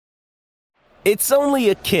It's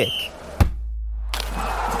only a kick,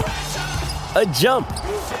 a jump,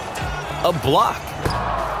 a block.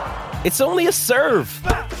 It's only a serve.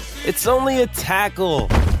 It's only a tackle,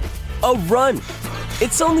 a run.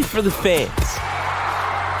 It's only for the fans.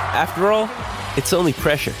 After all, it's only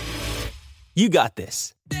pressure. You got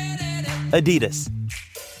this. Adidas.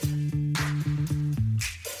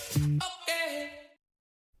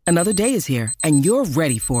 Another day is here, and you're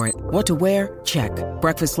ready for it. What to wear? Check.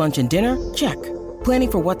 Breakfast, lunch, and dinner? Check.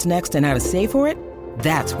 Planning for what's next and how to save for it?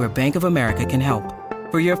 That's where Bank of America can help.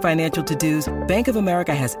 For your financial to-dos, Bank of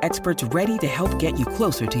America has experts ready to help get you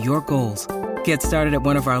closer to your goals. Get started at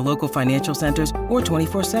one of our local financial centers or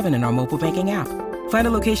 24/7 in our mobile banking app. Find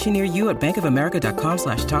a location near you at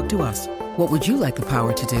bankofamerica.com/talktous. What would you like the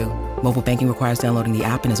power to do? Mobile banking requires downloading the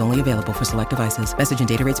app and is only available for select devices. Message and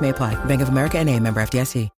data rates may apply. Bank of America N.A., member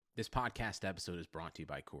FDIC. This podcast episode is brought to you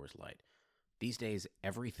by Coors Light. These days,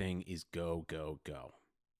 everything is go, go, go.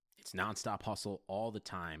 It's nonstop hustle all the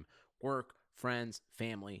time. Work, friends,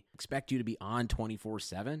 family, expect you to be on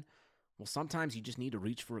 24/7? Well, sometimes you just need to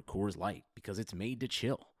reach for a Coors Light because it's made to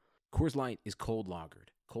chill. Coors Light is cold lagered,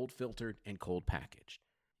 cold filtered, and cold packaged.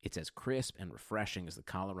 It's as crisp and refreshing as the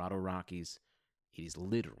Colorado Rockies. It is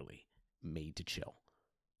literally made to chill.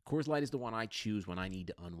 Coors Light is the one I choose when I need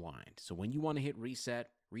to unwind. So when you want to hit reset,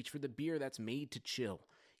 reach for the beer that's made to chill.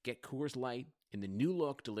 Get Coors Light in the new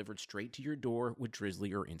look delivered straight to your door with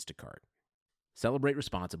Drizzly or Instacart. Celebrate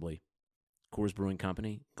responsibly. Coors Brewing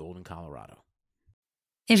Company, Golden, Colorado.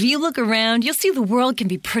 If you look around, you'll see the world can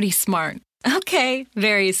be pretty smart. Okay,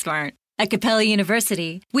 very smart. At Capella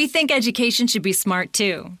University, we think education should be smart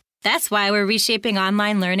too. That's why we're reshaping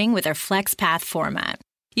online learning with our FlexPath format.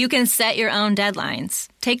 You can set your own deadlines,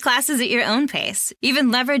 take classes at your own pace,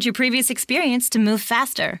 even leverage your previous experience to move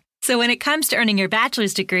faster. So when it comes to earning your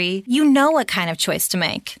bachelor's degree, you know what kind of choice to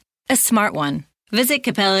make. A smart one. Visit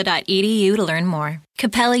capella.edu to learn more.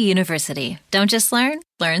 Capella University. Don't just learn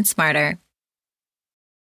smarter.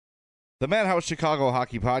 The Madhouse Chicago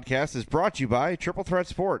Hockey Podcast is brought to you by Triple Threat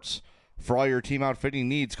Sports. For all your team outfitting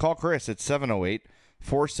needs, call Chris at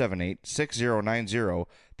 708-478-6090.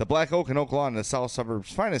 The Black Oak in Oak Lawn, the South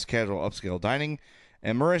Suburbs' finest casual upscale dining,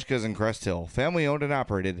 and Marishka's in Crest Hill, family owned and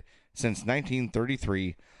operated since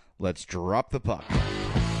 1933. Let's drop the puck.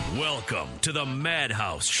 Welcome to the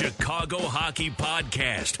Madhouse Chicago Hockey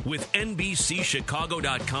Podcast with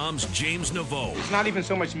NBCChicago.com's James Naveau. It's not even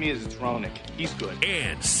so much me as it's Roenick. He's good.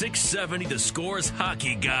 And 670 The Score's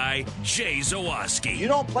hockey guy, Jay Zawaski. You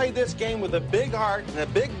don't play this game with a big heart and a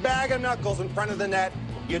big bag of knuckles in front of the net.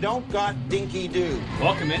 You don't got dinky do.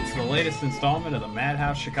 Welcome into the latest installment of the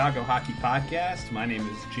Madhouse Chicago Hockey Podcast. My name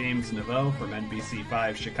is James Naveau from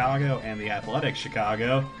NBC5 Chicago and The Athletic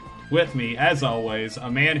Chicago. With me, as always, a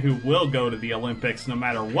man who will go to the Olympics no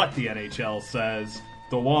matter what the NHL says,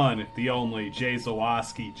 the one, the only, Jay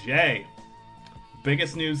Zawaski. Jay,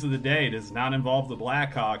 biggest news of the day does not involve the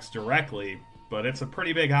Blackhawks directly, but it's a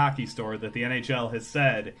pretty big hockey story that the NHL has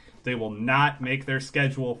said they will not make their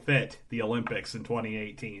schedule fit the Olympics in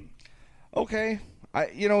 2018. Okay.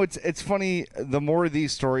 It's funny, the more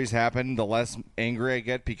these stories happen, the less angry I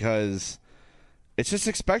get because it's just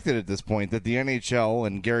expected at this point that the NHL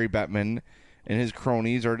and Gary Bettman and his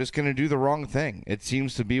cronies are just going to do the wrong thing. It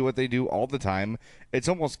seems to be what they do all the time. It's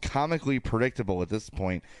almost comically predictable at this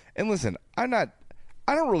point. And listen, I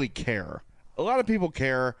don't really care. A lot of people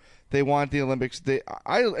care. They want the Olympics.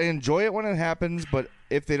 I enjoy it when it happens, but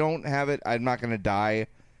if they don't have it, I'm not going to die.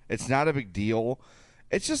 It's not a big deal.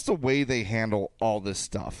 It's just the way they handle all this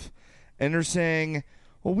stuff. And they're saying,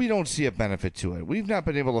 well, we don't see a benefit to it. We've not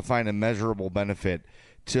been able to find a measurable benefit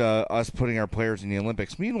to us putting our players in the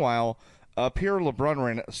Olympics. Meanwhile, Pierre LeBrun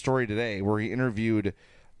ran a story today where he interviewed,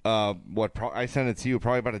 I sent it to you,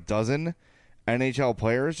 probably about a dozen NHL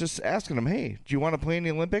players, just asking them, hey, do you want to play in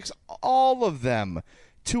the Olympics? All of them,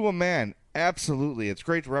 to a man, absolutely. It's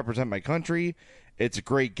great to represent my country. It's a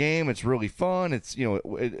great game. It's really fun. It's,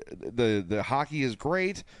 the hockey is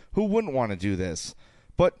great. Who wouldn't want to do this?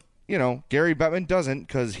 But Gary Bettman doesn't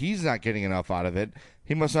because he's not getting enough out of it.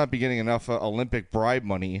 He must not be getting enough Olympic bribe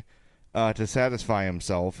money to satisfy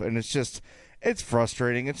himself. And it's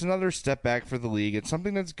frustrating. It's another step back for the league. It's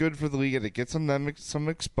something that's good for the league and it gets them some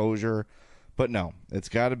exposure. But no, it's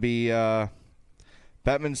got to be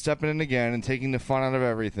Bettman stepping in again and taking the fun out of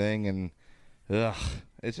everything. And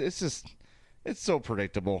it's so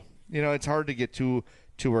predictable. It's hard to get too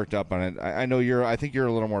worked up on it. I think you're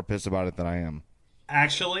a little more pissed about it than I am.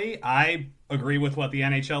 Actually, I agree with what the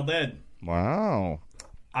NHL did. Wow.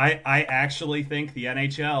 I actually think the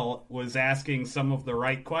NHL was asking some of the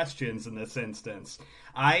right questions in this instance.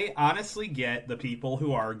 I honestly get the people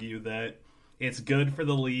who argue that It's good for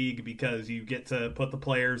the league because you get to put the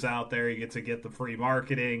players out there, you get the free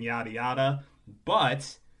marketing, yada yada.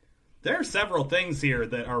 But there are several things here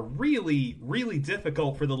that are really, really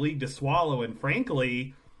difficult for the league to swallow, and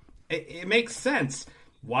frankly, it makes sense.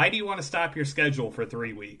 Why do you want to stop your schedule for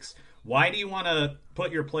 3 weeks? Why do you want to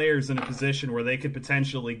put your players in a position where they could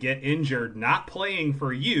potentially get injured not playing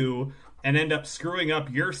for you and end up screwing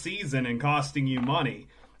up your season and costing you money?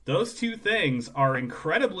 Those two things are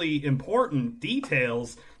incredibly important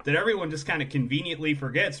details that everyone just kind of conveniently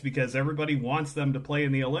forgets because everybody wants them to play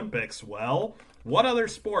in the Olympics. Well, what other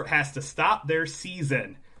sport has to stop their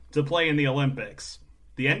season to play in the Olympics?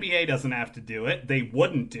 The NBA doesn't have to do it. They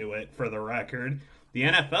wouldn't do it, for the record. The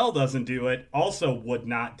NFL doesn't do it, also would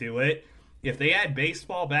not do it. If they add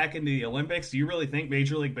baseball back into the Olympics, do you really think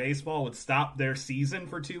Major League Baseball would stop their season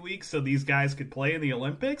for 2 weeks so these guys could play in the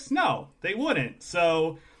Olympics? No, they wouldn't.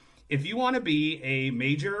 So if you want to be a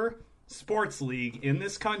major sports league in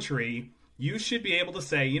this country, you should be able to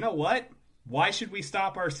say, you know what? Why should we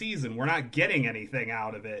stop our season? We're not getting anything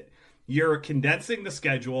out of it. You're condensing the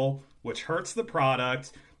schedule, which hurts the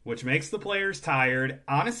product, which makes the players tired.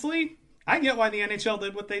 Honestly, I get why the NHL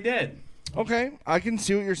did what they did. Okay, I can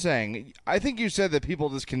see what you're saying. I think you said that people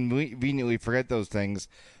just conveniently forget those things.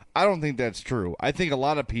 I don't think that's true. I think a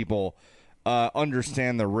lot of people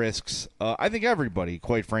understand the risks. I think everybody,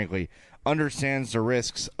 quite frankly, understands the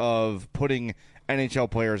risks of putting NHL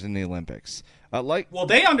players in the Olympics. Well,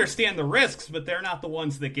 they understand the risks, but they're not the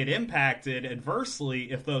ones that get impacted adversely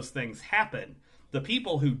if those things happen. The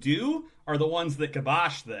people who do are the ones that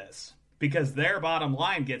kibosh this because their bottom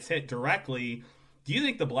line gets hit directly. Do you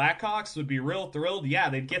think the Blackhawks would be real thrilled? Yeah,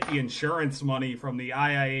 they'd get the insurance money from the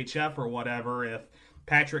IIHF or whatever if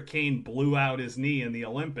Patrick Kane blew out his knee in the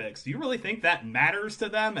Olympics. Do you really think that matters to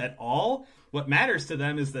them at all? What matters to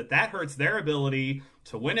them is that hurts their ability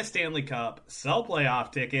to win a Stanley Cup, sell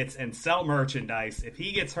playoff tickets, and sell merchandise if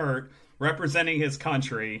he gets hurt representing his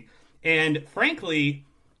country. And frankly,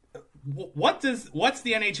 what's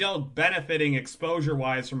the NHL benefiting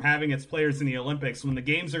exposure-wise from having its players in the Olympics when the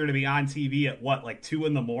games are going to be on TV at, like 2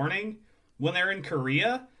 in the morning when they're in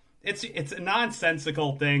Korea? It's a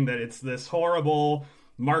nonsensical thing that it's this horrible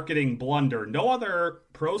marketing blunder. No other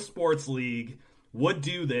pro sports league would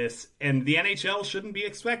do this, and the NHL shouldn't be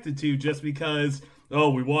expected to just because,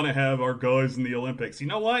 we want to have our guys in the Olympics. You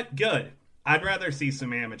know what? Good. I'd rather see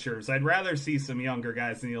some amateurs. I'd rather see some younger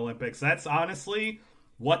guys in the Olympics. That's honestly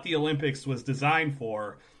what the Olympics was designed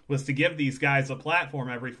for, was to give these guys a platform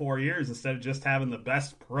every 4 years instead of just having the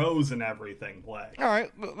best pros and everything play. All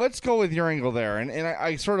right, let's go with your angle there. And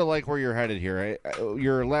I sort of like where you're headed here.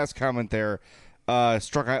 Your last comment there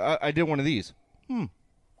struck. I did one of these.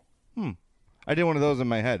 I did one of those in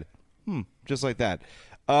my head. Just like that.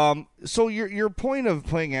 So your point of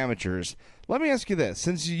playing amateurs, let me ask you this.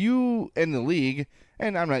 Since you in the league,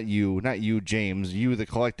 and I'm not you, James, you, the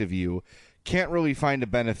collective you, can't really find a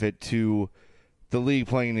benefit to the league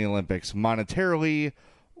playing in the Olympics monetarily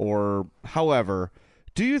or however,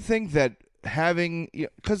 do you think that having,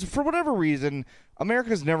 because for whatever reason,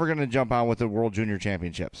 America's never going to jump on with the World Junior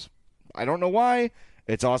Championships. I don't know why.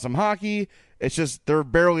 It's awesome hockey. It's just they're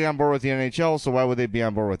barely on board with the NHL, so why would they be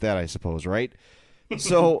on board with that, I suppose, right?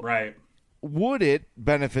 So right. Would it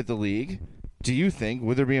benefit the league, do you think?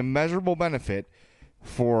 Would there be a measurable benefit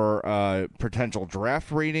for potential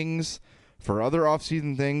draft ratings, for other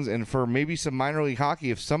offseason things, and for maybe some minor league hockey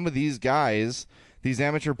if some of these guys, these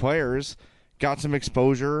amateur players, got some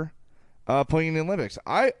exposure playing in the Olympics?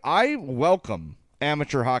 I welcome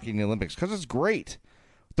amateur hockey in the Olympics because it's great.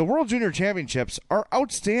 The World Junior Championships are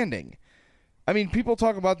outstanding. I mean, people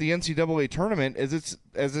talk about the NCAA tournament as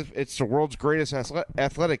if it's the world's greatest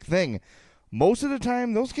athletic thing. Most of the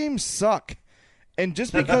time, those games suck. And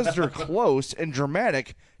just because they're close and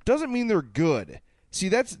dramatic doesn't mean they're good. See,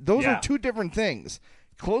 those are two different things.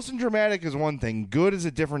 Close and dramatic is one thing. Good is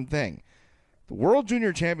a different thing. The World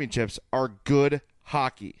Junior Championships are good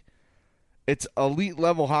hockey. It's elite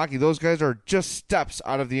level hockey. Those guys are just steps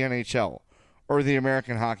out of the NHL or the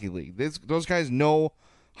American Hockey League. Those guys know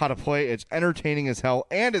how to play. It's entertaining as hell,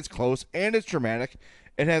 and it's close, and it's dramatic.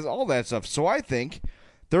 It has all that stuff. So I think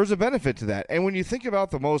there's a benefit to that. And when you think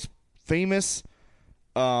about the most famous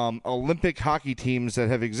Olympic hockey teams that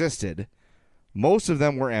have existed, most of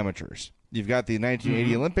them were amateurs. You've got the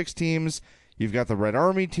 1980 Olympics teams. You've got the Red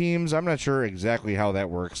Army teams. I'm not sure exactly how that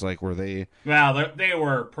works. Like, were they... Well, they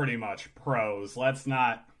were pretty much pros. Let's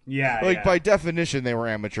not... By definition, they were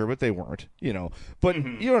amateur, but they weren't, But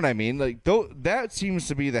you know what I mean? Like, that seems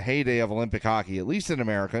to be the heyday of Olympic hockey, at least in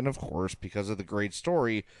America, and of course, because of the great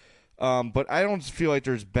story. But I don't feel like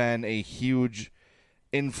there's been a huge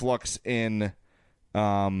influx in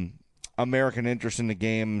American interest in the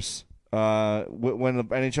games when the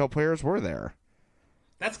NHL players were there.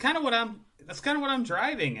 That's kind of what I'm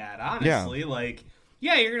driving at, honestly. Yeah. Like,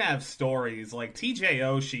 yeah, you're gonna have stories like TJ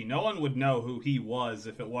Oshie. No one would know who he was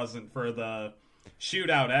if it wasn't for the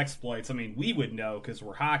shootout exploits. I mean, we would know because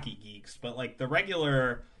we're hockey geeks, but like the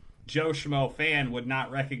regular Joe Schmo fan would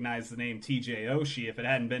not recognize the name TJ Oshie if it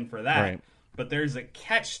hadn't been for that. Right. But there's a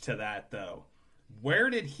catch to that, though. Where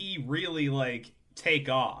did he really like take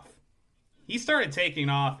off? He started taking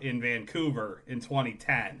off in Vancouver in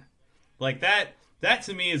 2010. Like that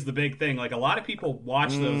to me is the big thing. Like a lot of people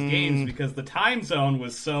watch those games because the time zone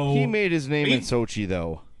was so. He made his name in Sochi,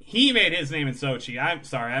 though. He made his name in Sochi. I'm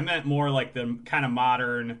sorry, I meant more like the kind of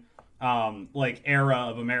modern, like era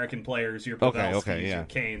of American players. Your Pavelskis, your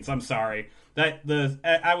Canes. I'm sorry.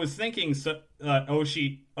 I was thinking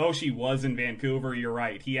Oshie was in Vancouver. You're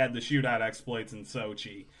right. He had the shootout exploits in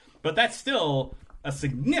Sochi, but that's still a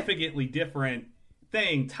significantly different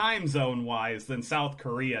thing time zone wise than South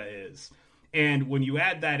Korea is. And when you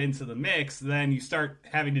add that into the mix, then you start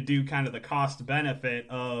having to do kind of the cost benefit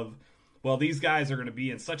of, well, these guys are going to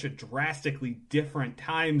be in such a drastically different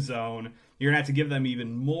time zone. You're going to have to give them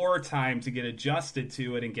even more time to get adjusted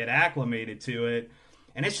to it and get acclimated to it.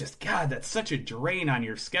 And it's just, God, that's such a drain on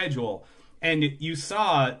your schedule. And you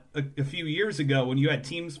saw a few years ago when you had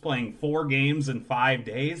teams playing 4 games in 5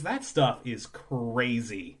 days, that stuff is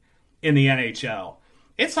crazy in the NHL.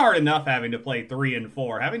 It's hard enough having to play 3 and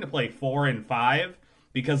 4. Having to play 4 and 5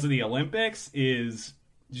 because of the Olympics is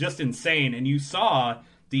just insane. And you saw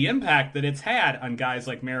the impact that it's had on guys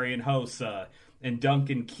like Marian Hossa and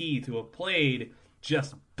Duncan Keith, who have played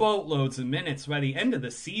just boatloads of minutes. By the end of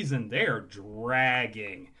the season, they're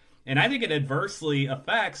dragging. And I think it adversely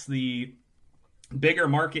affects the bigger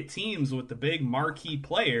market teams with the big marquee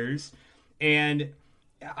players. And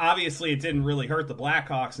obviously, it didn't really hurt the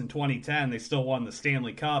Blackhawks in 2010. They still won the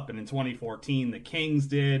Stanley Cup, and in 2014, the Kings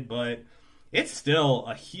did. But it's still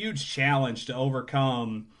a huge challenge to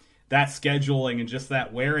overcome that scheduling and just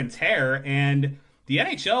that wear and tear. And the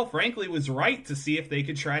NHL, frankly, was right to see if they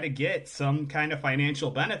could try to get some kind of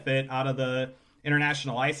financial benefit out of the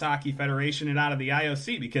International Ice Hockey Federation and out of the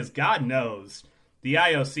IOC, because God knows the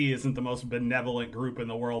IOC isn't the most benevolent group in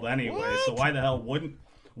the world anyway. What? So why the hell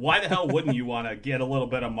wouldn't you want to get a little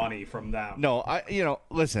bit of money from them? No,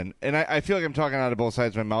 listen, and I feel like I'm talking out of both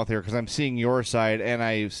sides of my mouth here because I'm seeing your side, and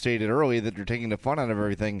I stated earlier that you're taking the fun out of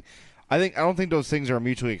everything. I don't think those things are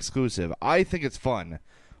mutually exclusive. I think it's fun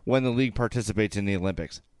when the league participates in the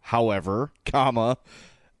Olympics. However,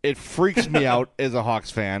 it freaks me out as a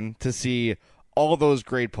Hawks fan to see all those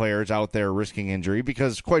great players out there risking injury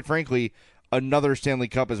because, quite frankly, another Stanley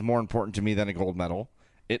Cup is more important to me than a gold medal.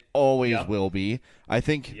 It always will be. I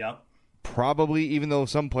think probably, even though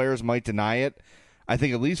some players might deny it, I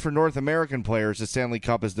think at least for North American players, the Stanley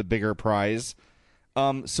Cup is the bigger prize.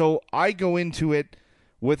 So I go into it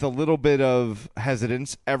with a little bit of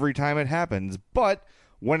hesitance every time it happens. But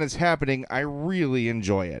when it's happening, I really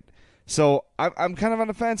enjoy it. So I'm kind of on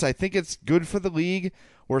the fence. I think it's good for the league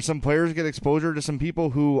where some players get exposure to some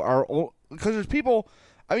people who are – because there's people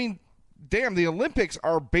 – I mean, damn, the Olympics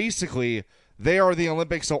are basically – they are the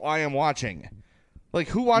Olympics, so I am watching. Like,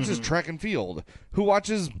 who watches track and field? Who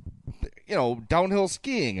watches, downhill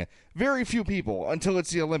skiing? Very few people until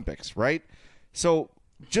it's the Olympics, right? So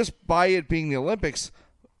just by it being the Olympics,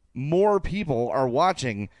 more people are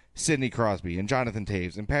watching Sidney Crosby and Jonathan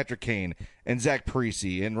Toews and Patrick Kane and Zach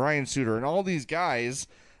Parise and Ryan Suter and all these guys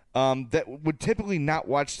that would typically not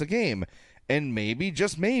watch the game. And maybe,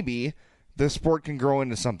 just maybe, the sport can grow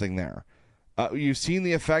into something there. You've seen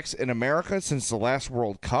the effects in America since the last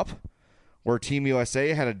World Cup, where Team USA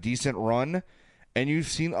had a decent run, and you've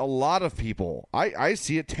seen a lot of people. I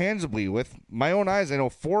see it tangibly with my own eyes. I know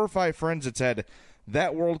 4 or 5 friends that said,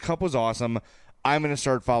 that World Cup was awesome. I'm going to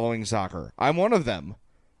start following soccer. I'm one of them.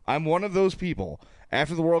 I'm one of those people.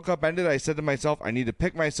 After the World Cup ended, I said to myself, I need to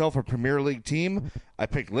pick myself a Premier League team. I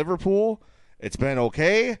picked Liverpool. It's been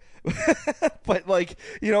okay. But,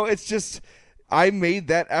 it's just... I made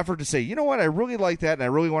that effort to say, you know what, I really like that, and I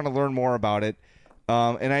really want to learn more about it,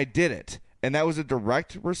 and I did it. And that was a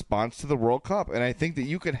direct response to the World Cup. And I think that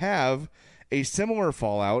you could have a similar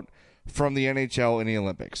fallout from the NHL and the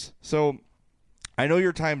Olympics. So I know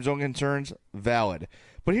your time zone concerns, valid.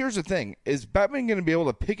 But here's the thing. Is Bettman going to be able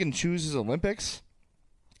to pick and choose his Olympics?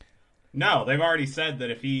 No, they've already said that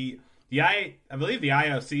if I believe the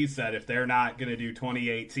IOC said if they're not going to do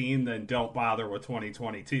 2018, then don't bother with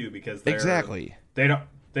 2022 because they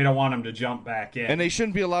don't want them to jump back in. And they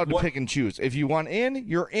shouldn't be allowed to pick and choose. If you want in,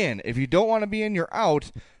 you're in. If you don't want to be in, you're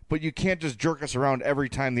out. but you can't just jerk us around every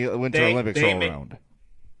time the Winter Olympics roll around.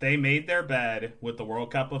 They made their bed with the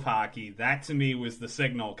World Cup of Hockey. That, to me, was the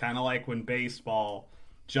signal, kind of like when baseball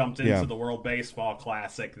jumped into the World Baseball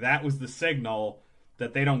Classic. That was the signal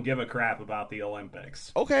that they don't give a crap about the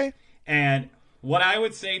Olympics. Okay. And what I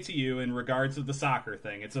would say to you in regards to the soccer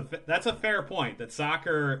thing, that's a fair point, that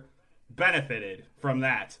soccer benefited from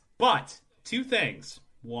that. But two things.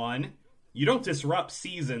 One, you don't disrupt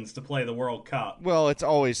seasons to play the World Cup. Well, it's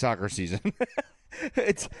always soccer season.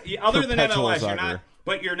 It's other than MLS, soccer.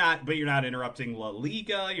 you're not interrupting La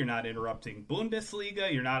Liga, you're not interrupting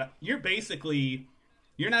Bundesliga, you're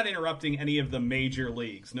not interrupting any of the major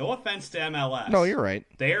leagues. No offense to MLS. No, you're right.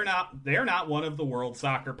 They are not one of the world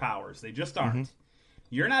soccer powers. They just aren't. Mm-hmm.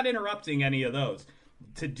 You're not interrupting any of those.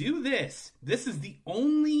 To do this is the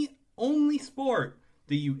only sport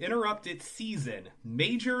that you interrupt its season,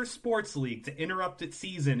 major sports league to interrupt its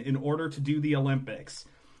season in order to do the Olympics.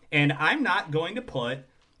 And I'm not going to put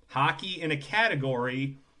hockey in a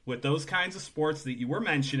category with those kinds of sports that you were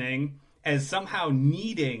mentioning as somehow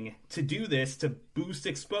needing to do this to boost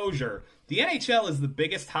exposure. The NHL is the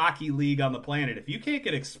biggest hockey league on the planet. If you can't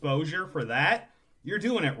get exposure for that, you're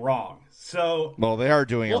doing it wrong. So, well, they are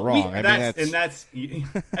doing it wrong. This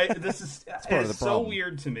is it's so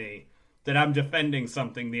weird to me that I'm defending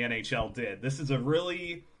something the NHL did. This is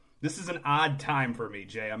an odd time for me,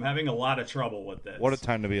 Jay. I'm having a lot of trouble with this. What a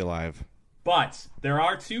time to be alive. But there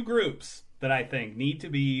are two groups that I think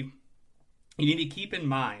you need to keep in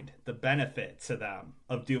mind the benefit to them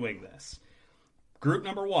of doing this. Group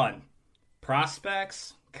number one,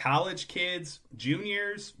 prospects, college kids,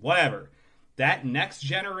 juniors, whatever. That next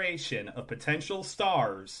generation of potential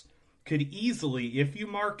stars could easily, if you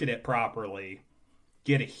market it properly,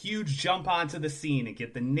 get a huge jump onto the scene and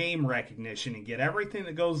get the name recognition and get everything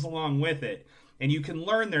that goes along with it. And you can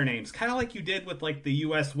learn their names, kind of like you did with like the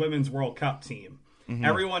U.S. Women's World Cup team. Mm-hmm.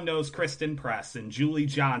 Everyone knows Kristen Press and Julie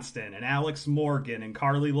Johnston and Alex Morgan and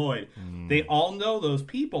Carly Lloyd. Mm. They all know those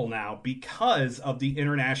people now because of the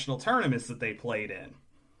international tournaments that they played in.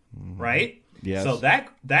 Mm-hmm. Right? Yes. So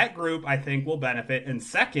that group, I think, will benefit. And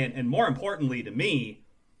second, and more importantly to me,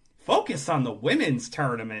 focus on the women's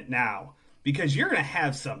tournament now. Because you're going to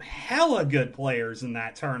have some hella good players in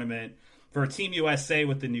that tournament for Team USA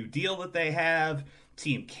with the new deal that they have.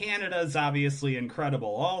 Team Canada is obviously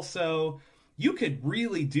incredible also. You could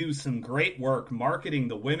really do some great work marketing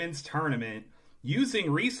the women's tournament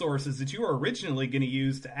using resources that you were originally going to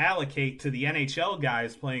use to allocate to the NHL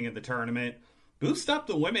guys playing in the tournament. Boost up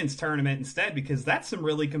the women's tournament instead, because that's some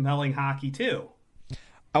really compelling hockey too.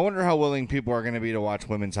 I wonder how willing people are going to be to watch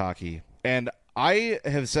women's hockey. And I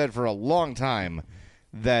have said for a long time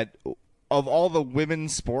that of all the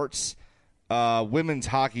women's sports, women's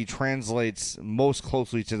hockey translates most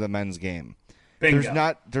closely to the men's game.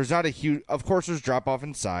 Bingo. There's not a huge, of course there's drop off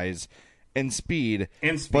in size and speed,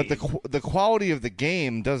 but the quality of the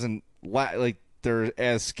game doesn't like they're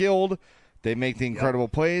as skilled. They make the incredible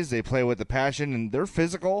plays. They play with the passion, and they're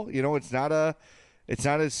physical. You know, it's not a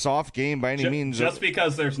soft game by any means. Just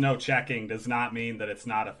because there's no checking does not mean that it's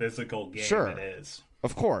not a physical game. Sure. It is.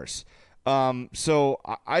 Of course. So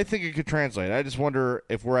I think it could translate. I just wonder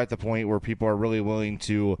if we're at the point where people are really willing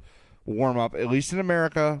to warm up, at least in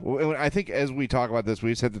America. I think as we talk about this, we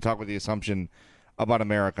just have to talk with the assumption about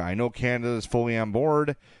America. I know Canada is fully on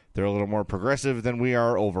board. They're a little more progressive than we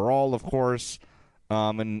are overall, of course.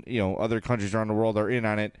 And, you know, other countries around the world are in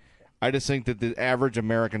on it. I just think that the average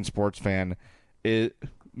American sports fan,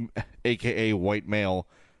 a.k.a. white male,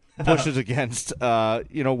 pushes against,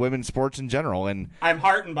 women's sports in general. And I'm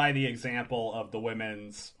heartened by the example of the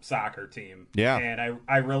women's soccer team. Yeah. And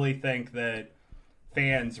I really think that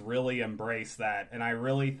fans really embrace that. And I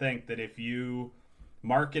really think that if you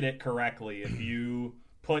market it correctly, if you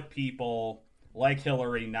put people like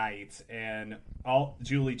Hillary Knight and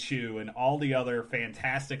Julie Chu and all the other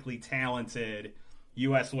fantastically talented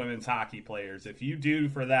U.S. women's hockey players, if you do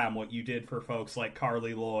for them what you did for folks like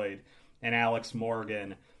Carly Lloyd and Alex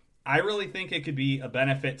Morgan, I really think it could be a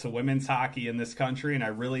benefit to women's hockey in this country, and I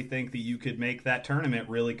really think that you could make that tournament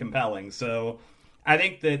really compelling. So I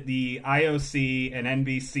think that the IOC and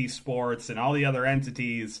NBC Sports and all the other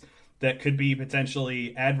entities that could be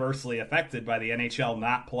potentially adversely affected by the NHL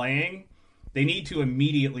not playing, they need to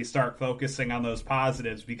immediately start focusing on those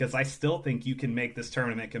positives, because I still think you can make this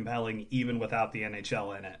tournament compelling even without the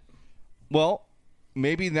NHL in it. Well,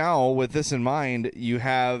 maybe now with this in mind, you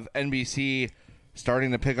have NBC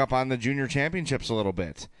starting to pick up on the junior championships a little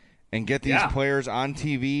bit and get these players on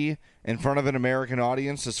TV in front of an American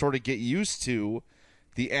audience to sort of get used to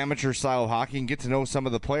the amateur style of hockey and get to know some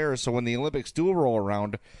of the players. So when the Olympics do roll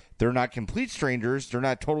around, They're not complete strangers. They're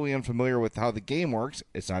not totally unfamiliar with how the game works.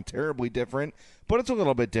 It's not terribly different, but it's a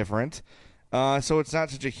little bit different. So it's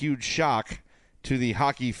not such a huge shock to the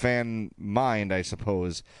hockey fan mind, I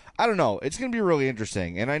suppose. I don't know. It's going to be really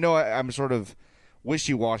interesting. And I know I'm sort of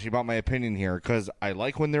wishy-washy about my opinion here because I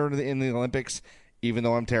like when they're in the Olympics, even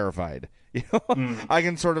though I'm terrified. I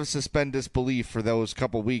can sort of suspend disbelief for those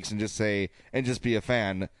couple weeks and just be a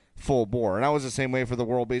fan full bore. And I was the same way for the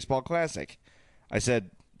World Baseball Classic. I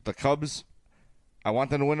said, the Cubs, I want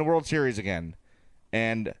them to win the World Series again.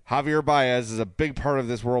 And Javier Baez is a big part of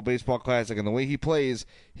this World Baseball Classic, and the way he plays,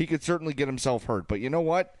 he could certainly get himself hurt. But you know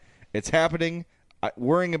what? It's happening.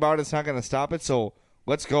 Worrying about it's not going to stop it, so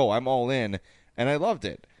let's go. I'm all in, and I loved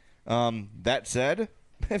it. That said,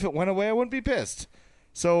 if it went away, I wouldn't be pissed.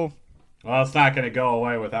 So, well, it's not going to go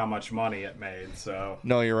away with how much money it made. So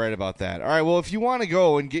no, you're right about that. All right, well, if you want to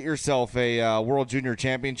go and get yourself a World Junior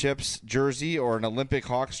Championships jersey or an Olympic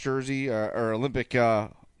Hawks jersey or Olympic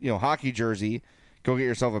hockey jersey, go get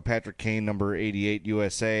yourself a Patrick Kane number 88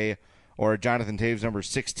 USA or a Jonathan Toews number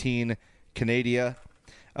 16 Canada.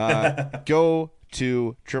 Go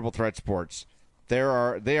to Triple Threat Sports. They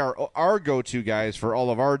are our go-to guys for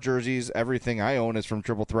all of our jerseys. Everything I own is from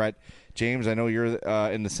Triple Threat. James, I know you're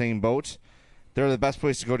in the same boat. They're the best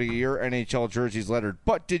place to go to get your NHL jerseys lettered.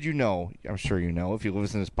 But did you know, I'm sure you know if you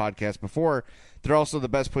listened to this podcast before, they're also the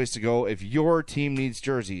best place to go if your team needs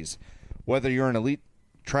jerseys. Whether you're an elite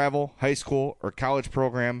travel, high school, or college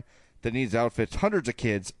program that needs outfits hundreds of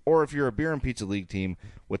kids, or if you're a beer and pizza league team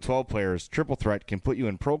with 12 players, Triple Threat can put you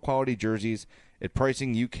in pro-quality jerseys at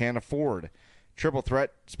pricing you can afford. Triple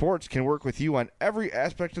Threat Sports can work with you on every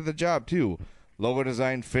aspect of the job, too. Logo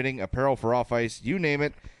design, fitting, apparel for off-ice, you name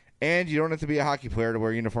it. And you don't have to be a hockey player to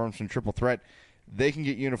wear uniforms from Triple Threat. They can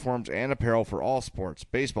get uniforms and apparel for all sports,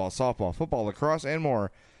 baseball, softball, football, lacrosse, and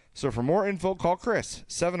more. So for more info, call Chris,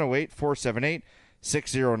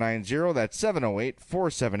 708-478-6090. That's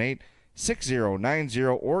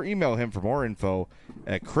 708-478-6090. Or email him for more info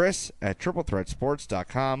at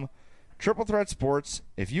chris@triplethreatsports.com. Triple Threat Sports,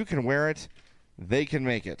 if you can wear it, they can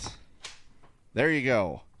make it. There you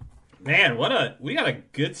go. Man, we got a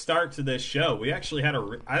good start to this show. We actually had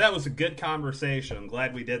that was a good conversation. I'm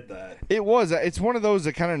glad we did that. It was. It's one of those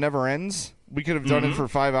that kind of never ends. We could have done it for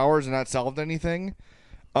 5 hours and not solved anything.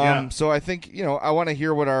 So I think, I want to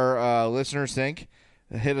hear what our listeners think.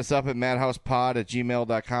 Hit us up at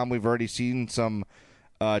madhousepod@gmail.com. We've already seen some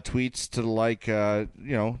tweets to the like,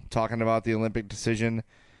 talking about the Olympic decision.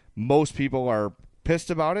 Most people are pissed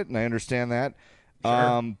about it, and I understand that.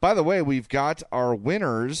 Sure. By the way, we've got our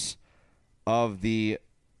winners of the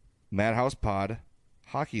Madhouse Pod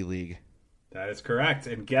Hockey League. That is correct.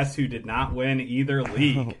 And guess who did not win either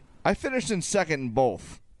league? I finished in second in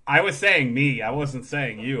both. I was saying me. I wasn't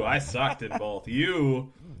saying you. I sucked in both.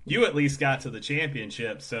 You at least got to the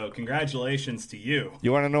championship, so congratulations to you.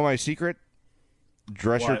 You want to know my secret?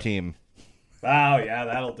 Dress your team. Oh yeah,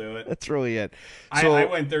 that'll do it. That's really it. So, I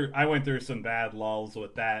went through some bad lulls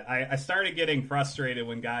with that. I started getting frustrated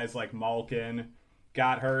when guys like Malkin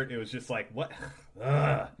got hurt. It was just like, what?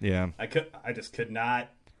 Yeah. I just could not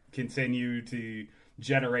continue to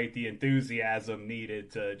generate the enthusiasm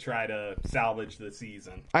needed to try to salvage the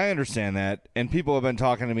season. I understand that, and people have been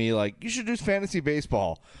talking to me like, you should do fantasy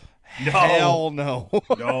baseball. No. Hell no.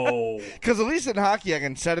 No. Because at least in hockey, I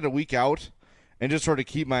can set it a week out and just sort of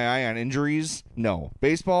keep my eye on injuries. No.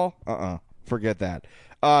 Baseball? Forget that.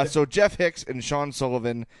 So Jeff Hicks and Sean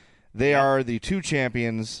Sullivan, they are the two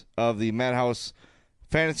champions of the Madhouse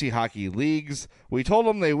Fantasy Hockey Leagues. We told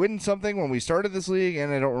them they win something when we started this league,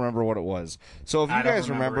 and I don't remember what it was. So if you guys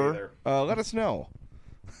remember let us know.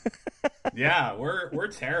 Yeah, we're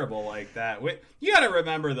terrible like that. You got to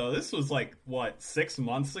remember, though, this was 6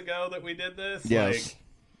 months ago that we did this? Yes.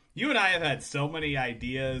 You and I have had so many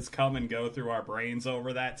ideas come and go through our brains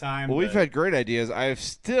over that time. Well, we've had great ideas. I have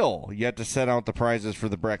still yet to set out the prizes for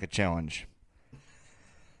the bracket challenge.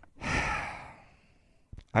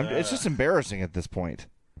 It's just embarrassing at this point.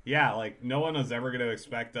 Yeah, no one was ever going to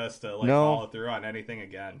expect us to follow through on anything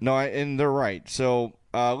again. No, and they're right. So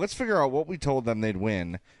let's figure out what we told them they'd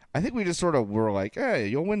win. I think we just sort of were like, hey,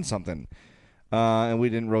 you'll win something. And we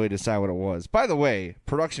didn't really decide what it was. By the way,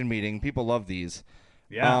 production meeting, people love these.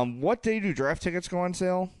 Yeah. What day do draft tickets go on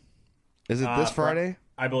sale? Is it this Friday?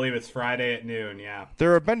 I believe it's Friday at noon, yeah.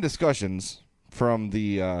 There have been discussions from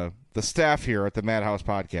the staff here at the Madhouse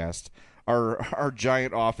Podcast, our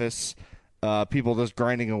giant office, people just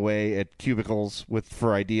grinding away at cubicles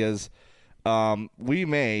for ideas. We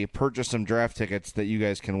may purchase some draft tickets that you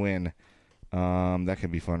guys can win. That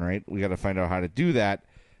could be fun, right? We got to find out how to do that.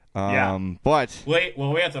 But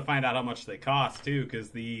we have to find out how much they cost too, because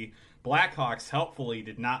the Blackhawks helpfully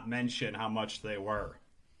did not mention how much they were.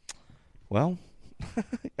 Well,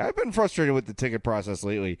 I've been frustrated with the ticket process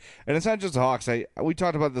lately, and it's not just the Hawks. We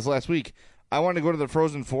talked about this last week. I wanted to go to the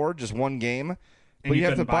Frozen Four, just one game, but you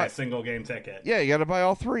have to buy a single game ticket. Yeah, you got to buy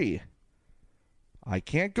all 3. I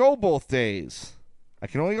can't go both days. I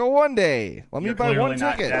can only go one day. Let me buy one ticket.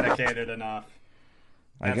 You're clearly not dedicated enough.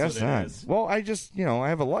 I guess not. Well, I just, I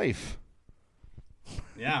have a life.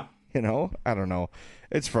 Yeah. I don't know.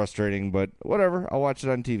 It's frustrating, but whatever. I'll watch it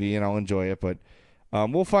on TV and I'll enjoy it. But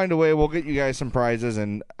we'll find a way. We'll get you guys some prizes,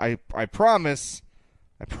 and I promise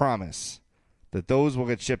that those will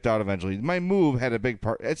get shipped out eventually. My move had a big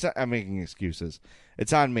part. I'm making excuses.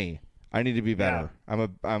 It's on me. I need to be better. Yeah.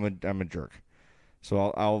 I'm a jerk.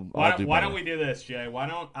 So I'll do better. Why don't we do this, Jay? Why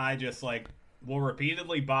don't I just we'll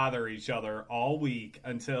repeatedly bother each other all week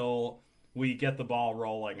until we get the ball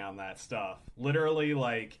rolling on that stuff.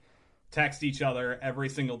 Literally, text each other every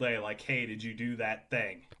single day, hey, did you do that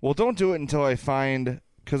thing? Well, don't do it until I find,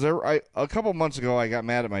 because a couple months ago I got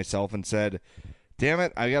mad at myself and said, damn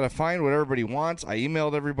it, I got to find what everybody wants. I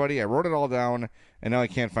emailed everybody, I wrote it all down, and now I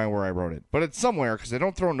can't find where I wrote it. But it's somewhere, because I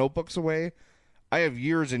don't throw notebooks away. I have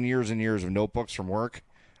years and years and years of notebooks from work.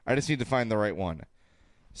 I just need to find the right one.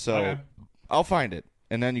 So okay. I'll find it,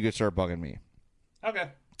 and then you can start bugging me. Okay.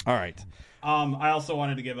 All right. I also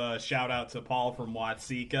wanted to give a shout-out to Paul from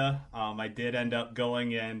Watseka. I did end up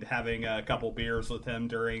going and having a couple beers with him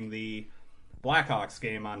during the Blackhawks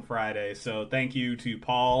game on Friday. So thank you to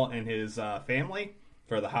Paul and his family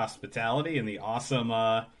for the hospitality and the awesome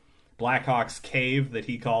Blackhawks cave that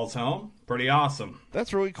he calls home. Pretty awesome.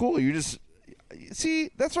 That's really cool. You just... See,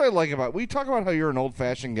 that's what I like about it. We talk about how you're an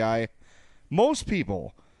old-fashioned guy. Most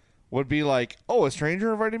people would be like, oh, a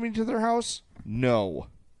stranger invited me to their house? No.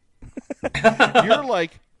 You're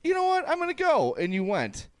like, you know what? I'm going to go. And you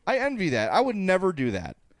went. I envy that. I would never do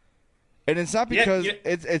that. And it's not because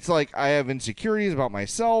it's like I have insecurities about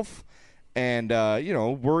myself and,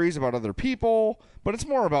 worries about other people. But it's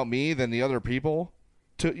more about me than the other people,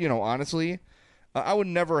 honestly. I would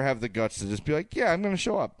never have the guts to just be like, yeah, I'm going to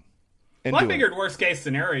show up. Well, I figured worst case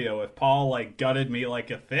scenario, if Paul gutted me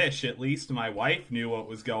like a fish, at least my wife knew what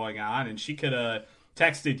was going on, and she could have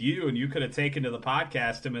texted you, and you could have taken to the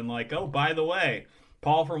podcast and been like, oh, by the way,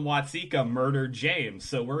 Paul from Watseka murdered James,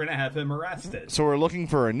 so we're gonna have him arrested. So we're looking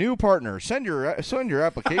for a new partner. Send your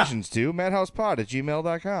applications to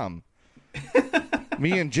madhousepod@gmail.com.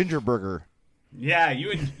 Me and Gingerburger. Yeah,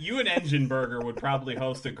 you and Engineburger would probably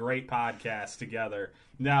host a great podcast together.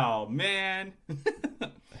 No, man.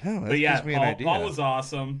 But yeah, Paul was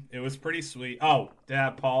awesome. It was pretty sweet. Oh, to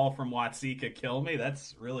have Paul from Watseka kill me,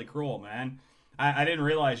 that's really cruel, man. I didn't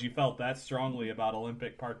realize you felt that strongly about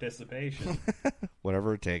Olympic participation.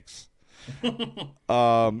 Whatever it takes.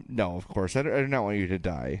 No, of course. I do not want you to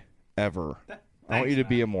die, ever. I want you to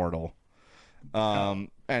be immortal.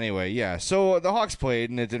 Anyway, yeah. So the Hawks played,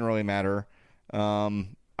 and it didn't really matter.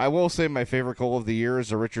 I will say my favorite goal of the year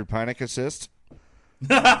is a Richard Panik assist.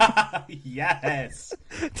 Yes.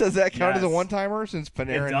 Does that count as a one-timer since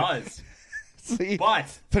Panarin? It does. See, but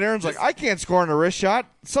Panarin's like, I can't score on a wrist shot.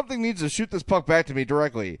 Something needs to shoot this puck back to me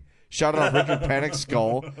directly. Shot it off Richard Panik's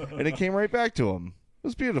skull, and it came right back to him. It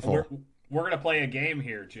was beautiful. We're going to play a game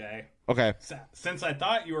here, Jay. Okay. Since I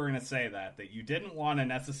thought you were going to say that you didn't want to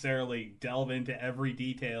necessarily delve into every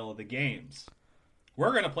detail of the games,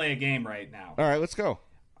 we're going to play a game right now. All right, let's go.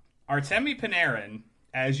 Artemi Panarin,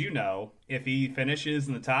 as you know, if he finishes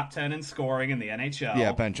in the top 10 in scoring in the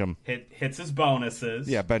NHL, bench him. Hits his bonuses.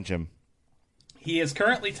 Yeah, bench him. He is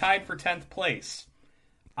currently tied for 10th place.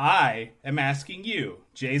 I am asking you,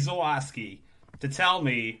 Jay Zawaski, to tell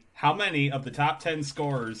me how many of the top 10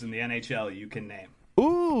 scorers in the NHL you can name.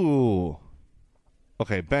 Ooh.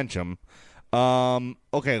 Okay, bench him.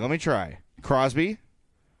 Okay, let me try. Crosby.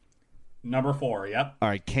 Number 4, yep. All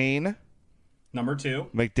right, Kane. Number 2.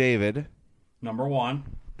 McDavid. Number 1.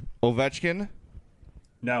 Ovechkin.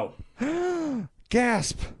 No.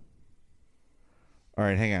 Gasp. All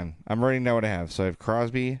right, hang on. I'm writing down what I have. So I have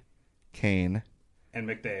Crosby, Kane, and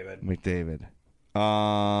McDavid.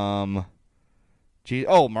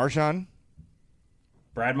 Marchand.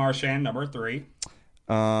 Brad Marchand, number 3.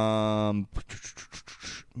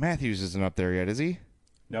 Matthews isn't up there yet, is he?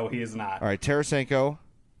 No, he is not. All right, Tarasenko.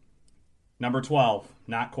 Number 12,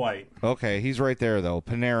 not quite. Okay, he's right there though.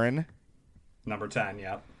 Panarin. Number 10,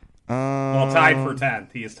 yep. Tied for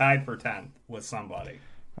 10th. He is tied for 10th with somebody.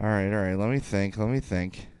 All right. Let me think. It's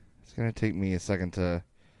going to take me a second to...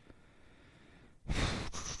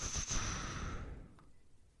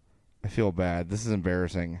 I feel bad. This is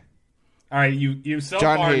embarrassing. All right, you so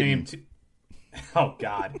John far Hayden. named two. Oh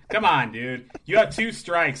God, come on, dude! You have 2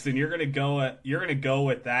 strikes, and you're gonna go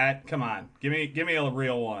with that. Come on, give me a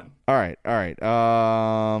real one. All right.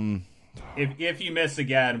 If you miss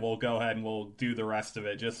again, we'll go ahead and we'll do the rest of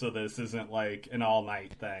it, just so this isn't like an all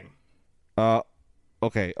night thing.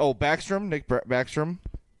 Okay. Oh, Backstrom, Nick Backstrom.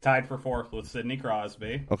 Tied for 4th with Sidney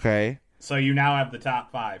Crosby. Okay. So you now have the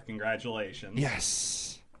top 5. Congratulations.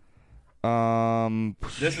 Yes.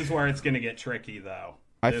 This is where it's gonna get tricky, though.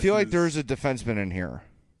 I feel like there's a defenseman in here.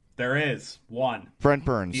 There is one. Brent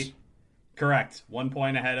Burns. Correct. 1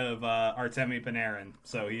 point ahead of Artemi Panarin,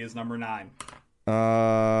 so he is number 9. You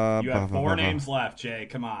have 4 names left, Jay.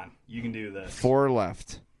 Come on, you can do this. 4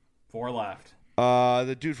 left. 4 left.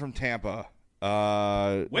 The dude from Tampa.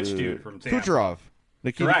 Which dude from Tampa? Kucherov.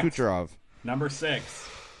 Nikita Correct. Kucherov. Number 6.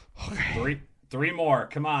 Okay. Three more.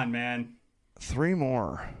 Come on, man. 3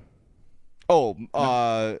 more. Oh,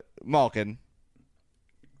 Malkin.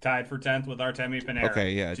 Tied for 10th with Artemi Panarin.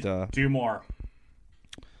 Okay, yeah. 2 more.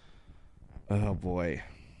 Oh, boy.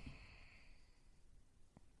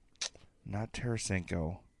 Not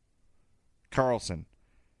Tarasenko. Carlson.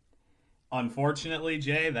 Unfortunately,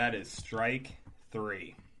 Jay, that is strike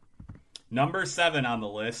 3. Number 7 on the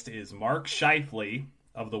list is Mark Scheifele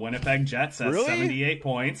of the Winnipeg Jets at Really? 78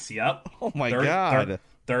 points. Yep. Oh, my God.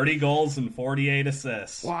 30 goals and 48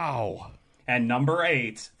 assists. Wow. And number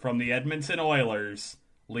 8 from the Edmonton Oilers,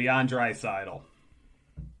 Leon Draisaitl.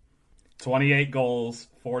 28 goals,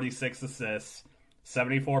 46 assists,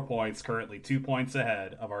 74 points, currently 2 points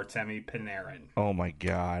ahead of Artemi Panarin. Oh my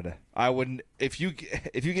God! I wouldn't if you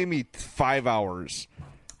gave me 5 hours.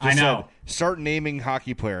 I know. Start naming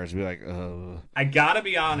hockey players. I'd be like, I gotta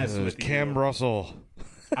be honest with you. Cam Russell.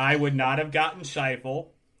 I would not have gotten Scheifele.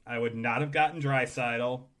 I would not have gotten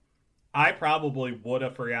Draisaitl. I probably would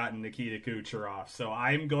have forgotten Nikita Kucherov. So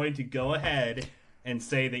I'm going to go ahead and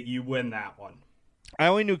say that you win that one. I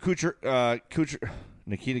only knew Nikita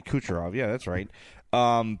Kucherov. Yeah, that's right.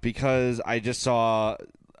 Because I just saw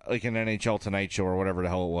like an NHL Tonight Show or whatever the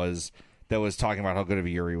hell it was that was talking about how good of a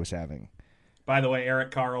year he was having. By the way,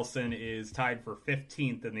 Erik Karlsson is tied for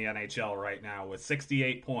 15th in the NHL right now with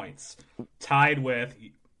 68 points. Tied with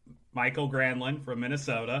Michael Granlund from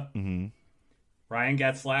Minnesota, Ryan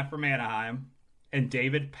Getzlaf from Anaheim, and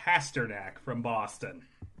David Pasternak from Boston.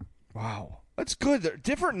 Wow. That's good. They're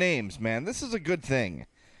different names, man. This is a good thing.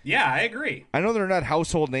 Yeah, I agree. I know they're not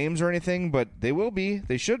household names or anything, but they will be.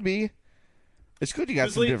 They should be. It's good you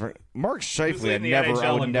got some different. Mark Scheifele,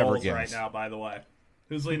 I would never guess. Right now, by the way.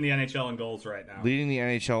 Who's leading the NHL in goals right now? Leading the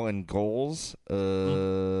NHL in goals?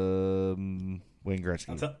 Wayne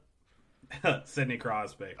Gretzky. Sidney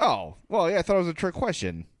Crosby. Oh, well, yeah, I thought it was a trick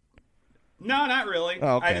question. No, not really.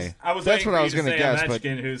 Oh, okay. I was That's what I was going to guess.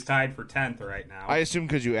 Ovechkin, who's tied for 10th right now. I assumed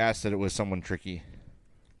because you asked that it was someone tricky.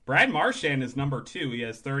 Brad Marchand is number 2. He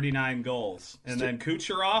has 39 goals. And then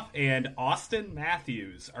Kucherov and Austin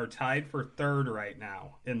Matthews are tied for 3rd right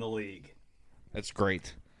now in the league. That's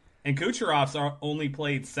great. And Kucherov's only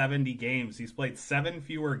played 70 games. He's played 7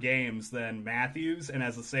 fewer games than Matthews and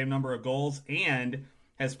has the same number of goals and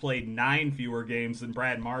has played 9 fewer games than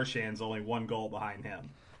Brad Marchand's, only 1 goal behind him.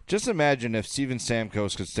 Just imagine if Steven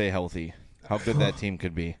Stamkos could stay healthy, how good that team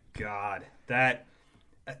could be. God, that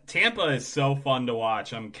Tampa is so fun to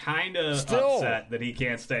watch. I'm kind of upset that he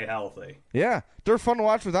can't stay healthy. Yeah, they're fun to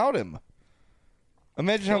watch without him.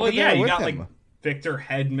 Imagine how good they are you with got him. like Victor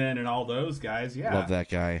Hedman and all those guys. Yeah, love that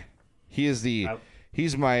guy. He is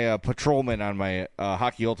he's my patrolman on my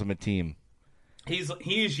Hockey Ultimate team.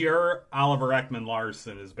 He's your Oliver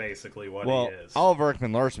Ekman-Larsson is basically what he is. Oliver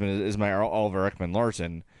Ekman-Larsson is my Oliver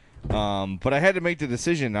Ekman-Larsson. But I had to make the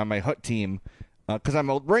decision on my Hut team because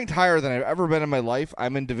I'm ranked higher than I've ever been in my life.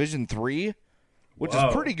 I'm in Division 3, which is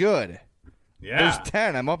pretty good. Yeah. There's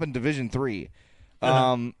 10. I'm up in Division 3.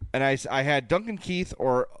 And I had Duncan Keith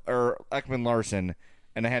or Ekman-Larsson,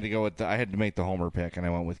 and I had to go with I had to make the homer pick, and I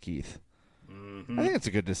went with Keith. Mm-hmm. I think it's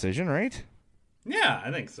a good decision, right? Yeah,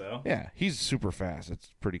 I think so. Yeah, he's super fast.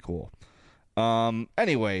 It's pretty cool.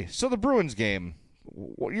 Anyway, so the Bruins game.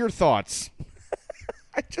 Your thoughts?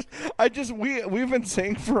 We've been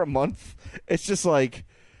saying for a month. It's just like,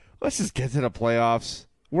 let's just get to the playoffs.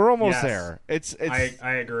 We're almost there. I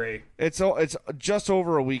agree. It's just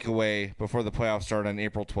over a week away before the playoffs start on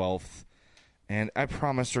April 12th, and I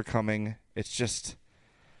promise they're coming. It's just,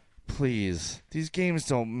 please, these games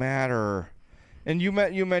don't matter. And you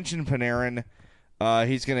mentioned Panarin.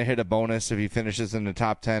 He's going to hit a bonus if he finishes in the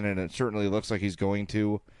top 10, and it certainly looks like he's going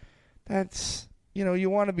to. That's, you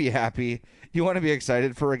want to be happy. You want to be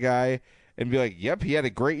excited for a guy and be like, yep, he had a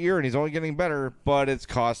great year and he's only getting better, but it's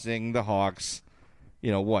costing the Hawks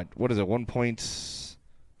what is it,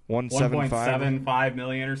 1.75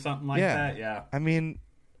 million or something like that. Yeah. I mean,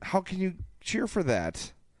 how can you cheer for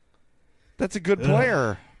that? That's a good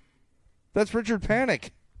player. That's Richard Panik.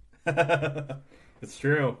 It's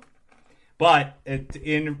true. But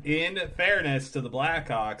in fairness to the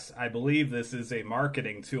Blackhawks, I believe this is a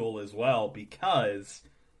marketing tool as well, because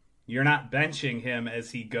you're not benching him as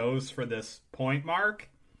he goes for this point mark.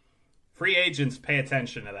 Free agents pay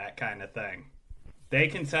attention to that kind of thing. They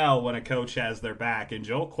can tell when a coach has their back, and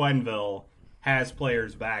Joel Quenneville has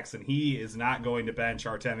players' backs, and he is not going to bench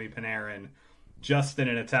Artemi Panarin just in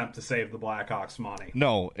an attempt to save the Blackhawks money.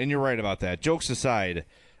 No, and you're right about that. Jokes aside,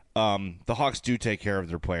 the Hawks do take care of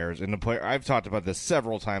their players, and I've talked about this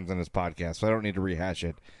several times on this podcast, so I don't need to rehash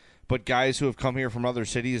it. But guys who have come here from other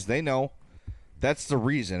cities, they know that's the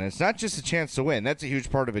reason. It's not just a chance to win. That's a huge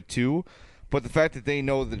part of it too. But the fact that they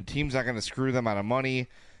know that the team's not going to screw them out of money,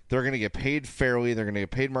 they're going to get paid fairly, they're going to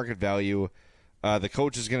get paid market value. The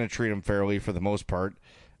coach is going to treat them fairly for the most part.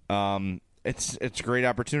 It's a great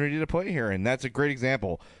opportunity to play here, and that's a great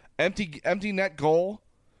example. Empty net goal.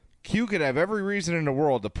 Q could have every reason in the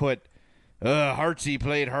world to put Hartsey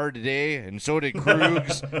played hard today, and so did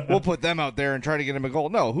Krugs. We'll put them out there and try to get him a goal.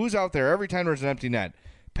 No, who's out there every time there's an empty net?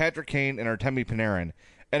 Patrick Kane and Artemi Panarin.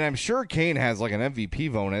 And I'm sure Kane has like an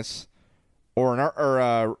MVP bonus or an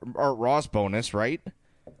Art Ross bonus, right?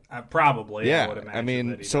 Probably. Yeah, I would imagine. I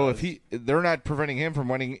mean, so does. they're not preventing him from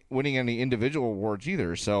winning any individual awards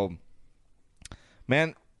either. So,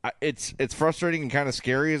 man, it's frustrating and kind of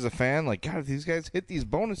scary as a fan. Like, God, if these guys hit these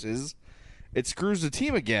bonuses, it screws the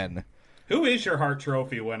team again. Who is your Hart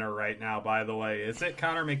Trophy winner right now, by the way? Is it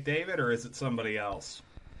Connor McDavid or is it somebody else?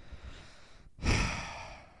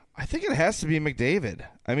 I think it has to be McDavid.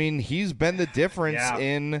 I mean, he's been the difference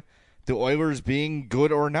in the Oilers being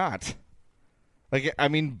good or not. Like, I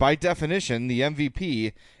mean, by definition, the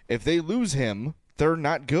MVP, if they lose him, they're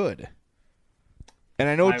not good. And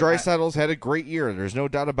I know Draisaitl's had a great year. There's no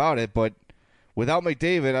doubt about it. But without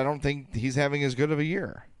McDavid, I don't think he's having as good of a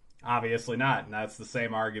year. Obviously not. And that's the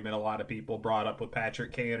same argument a lot of people brought up with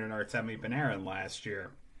Patrick Kane and Artemi Panarin last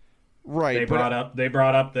year. Right. They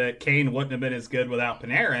brought up that Kane wouldn't have been as good without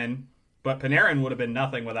Panarin, but Panarin would have been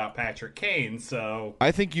nothing without Patrick Kane. So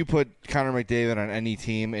I think you put Connor McDavid on any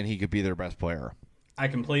team, and he could be their best player. I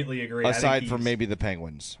completely agree. Aside from maybe the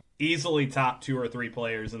Penguins. Easily top 2 or 3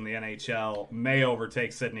 players in the NHL, may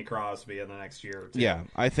overtake Sidney Crosby in the next year or two. Yeah,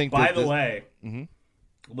 I think. By the way,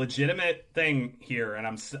 legitimate thing here,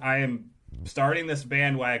 and I am starting this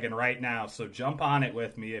bandwagon right now, so jump on it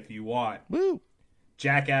with me if you want. Woo!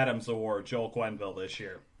 Jack Adams Award, Joel Quenneville this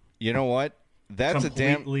year. You know what? That's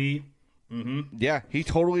completely. Yeah, he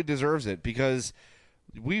totally deserves it because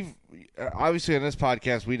we've obviously on this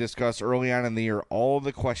podcast we discussed early on in the year all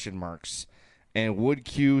the question marks and would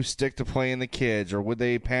Q stick to playing the kids or would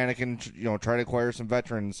they panic and try to acquire some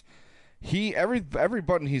veterans. Every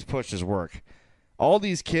button he's pushed has worked. All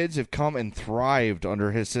these kids have come and thrived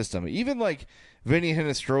under his system. Even like Vinny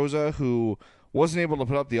Hinostroza, who wasn't able to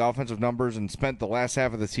put up the offensive numbers and spent the last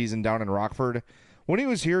half of the season down in Rockford. When he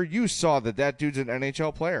was here, you saw that dude's an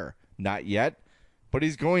NHL player. Not yet, but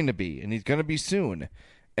he's going to be, and he's going to be soon.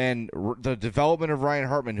 And the development of Ryan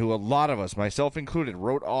Hartman, who a lot of us, myself included,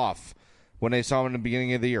 wrote off when they saw him in the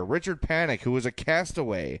beginning of the year. Richard Panik, who was a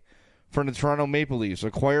castaway from the Toronto Maple Leafs,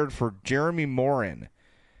 acquired for Jeremy Morin,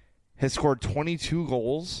 has scored 22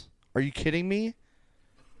 goals. Are you kidding me?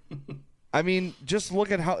 I mean, just look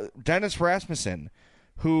at how Dennis Rasmussen,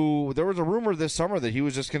 who there was a rumor this summer that he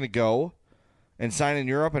was just going to go and sign in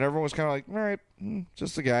Europe, and everyone was kind of like, all right,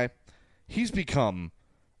 just a guy. He's become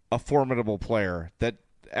a formidable player that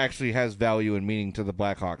actually has value and meaning to the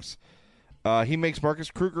Blackhawks. He makes Marcus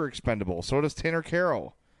Kruger expendable. So does Tanner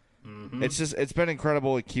Carroll. It's been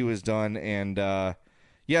incredible what Q has done, and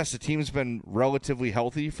yes, the team's been relatively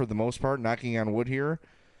healthy for the most part, knocking on wood here.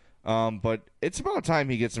 But it's about time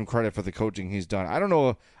he gets some credit for the coaching he's done. I don't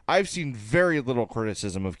know. I've seen very little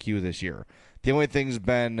criticism of Q this year. The only thing's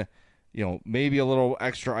been, maybe a little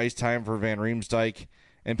extra ice time for Van Riemsdyk,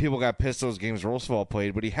 and people got pissed those games Roosevelt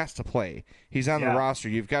played, but he has to play. He's on the roster.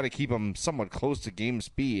 You've got to keep him somewhat close to game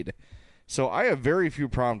speed. So I have very few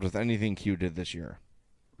problems with anything Q did this year.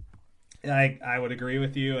 I would agree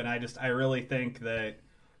with you, and I really think that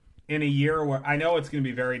in a year where I know it's going to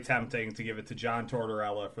be very tempting to give it to John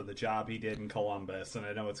Tortorella for the job he did in Columbus, and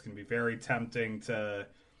I know it's going to be very tempting to,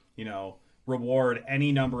 reward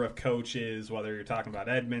any number of coaches, whether you're talking about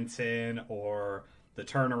Edmonton or the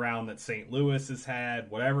turnaround that St. Louis has had,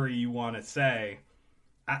 whatever you want to say.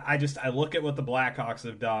 I look at what the Blackhawks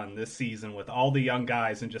have done this season with all the young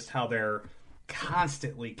guys and just how they're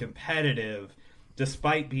constantly competitive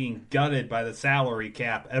despite being gutted by the salary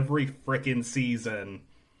cap every frickin' season.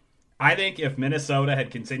 I think if Minnesota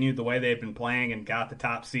had continued the way they've been playing and got the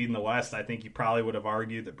top seed in the West, I think you probably would have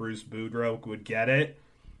argued that Bruce Boudreau would get it.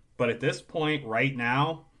 But at this point, right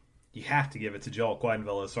now, you have to give it to Joel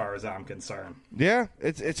Quenneville as far as I'm concerned. Yeah,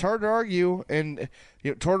 it's hard to argue. And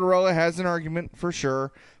Tortorella has an argument for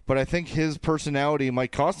sure, but I think his personality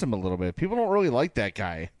might cost him a little bit. People don't really like that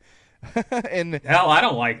guy. And hell, I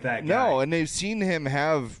don't like that guy. No, and they've seen him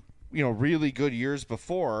have really good years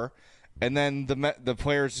before, and then the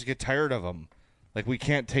players just get tired of him. Like, we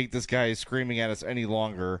can't take this guy screaming at us any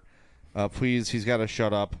longer. Please, he's got to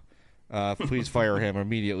shut up. Please fire him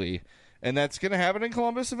immediately. And that's going to happen in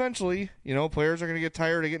Columbus eventually. Players are going to get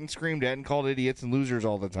tired of getting screamed at and called idiots and losers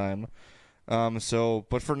all the time.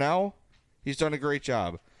 But for now, he's done a great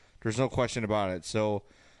job. There's no question about it. So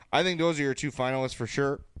I think those are your 2 finalists for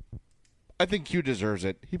sure. I think Q deserves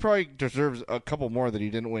it. He probably deserves a couple more that he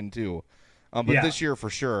didn't win too. But this year for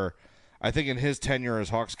sure, I think in his tenure as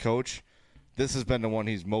Hawks coach, this has been the one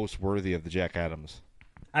he's most worthy of the Jack Adams.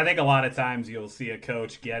 I think a lot of times you'll see a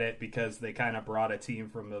coach get it because they kind of brought a team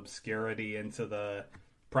from obscurity into the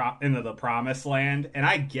promised land. And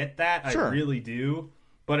I get that. Sure. I really do.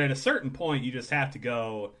 But at a certain point, you just have to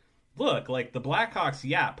go, look, like the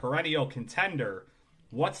Blackhawks, perennial contender.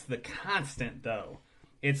 What's the constant, though?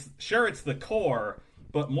 It's the core,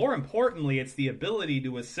 but more importantly, it's the ability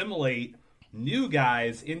to assimilate new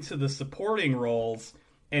guys into the supporting roles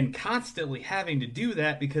and constantly having to do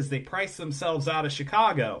that because they price themselves out of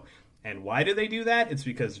Chicago. And why do they do that? It's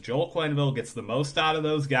because Joel Quenneville gets the most out of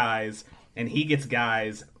those guys, and he gets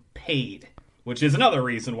guys paid, which is another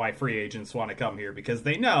reason why free agents want to come here, because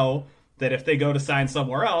they know that if they go to sign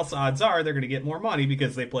somewhere else, odds are they're going to get more money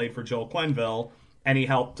because they played for Joel Quenneville, and he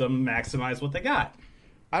helped them maximize what they got.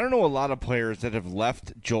 I don't know a lot of players that have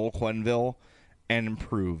left Joel Quenneville and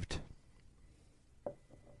improved.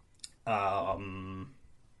 No.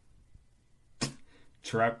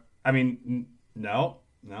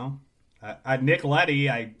 Nick Leddy,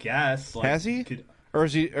 I guess. Has he? Or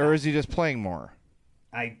is he just playing more?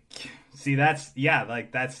 I see. That's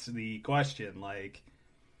the question. Like,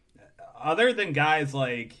 other than guys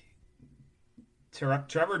like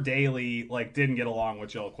Trevor Daley, didn't get along with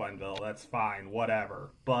Joel Quenneville. That's fine, whatever.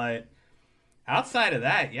 But outside of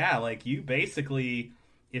that, you basically,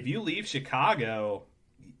 if you leave Chicago,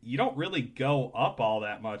 you don't really go up all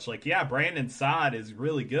that much. Brandon Saad is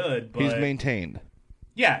really good, but he's maintained.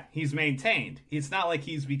 Yeah, he's maintained. It's not like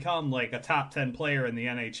he's become a top 10 player in the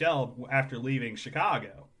NHL after leaving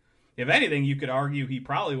Chicago. If anything, you could argue he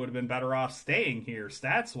probably would have been better off staying here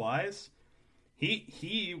stats-wise.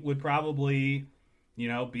 He would probably,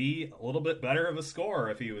 be a little bit better of a scorer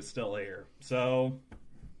if he was still here. So,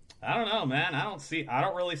 I don't know, man. I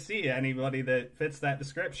don't really see anybody that fits that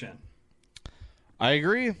description. I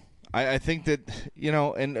agree. I think that,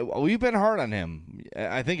 and we've been hard on him.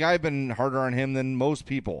 I think I've been harder on him than most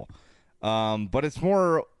people. But it's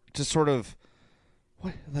more to sort of,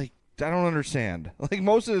 I don't understand.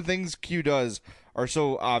 Most of the things Q does are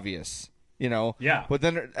so obvious, Yeah. But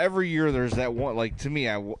then every year there's that one, to me,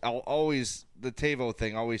 I'll always, the Tavo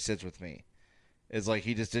thing always sits with me. Is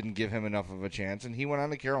he just didn't give him enough of a chance, and he went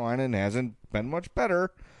on to Carolina and hasn't been much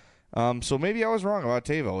better. So maybe I was wrong about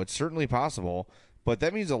Tavo. It's certainly possible. But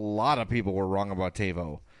that means a lot of people were wrong about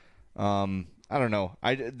Tavo. I don't know.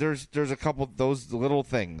 There's a couple of those little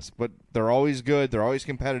things, but they're always good. They're always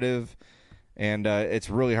competitive, and it's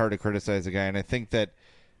really hard to criticize a guy. And I think that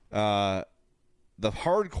the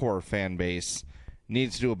hardcore fan base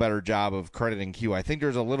needs to do a better job of crediting Q. I think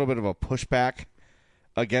there's a little bit of a pushback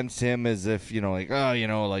against him, as if just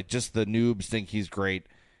the noobs think he's great.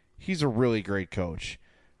 He's a really great coach.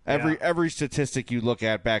 Every statistic you look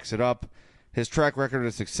at backs it up. His track record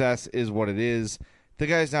of success is what it is. The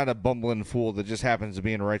guy's not a bumbling fool that just happens to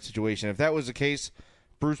be in the right situation. If that was the case,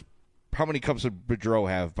 Bruce, how many cups would Boudreau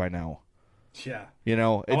have by now? Yeah.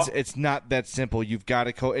 It's not that simple. You've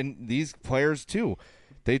got to and these players too.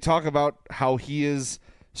 They talk about how he is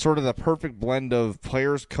sort of the perfect blend of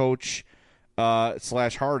players, coach, /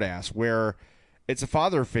 hard ass, where it's a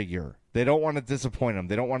father figure. They don't want to disappoint him.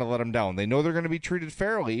 They don't want to let him down. They know they're going to be treated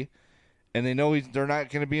fairly. And they know they're not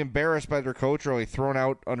going to be embarrassed by their coach or thrown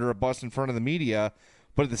out under a bus in front of the media.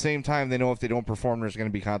 But at the same time, they know if they don't perform, there's going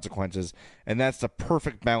to be consequences. And that's the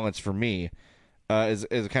perfect balance for me as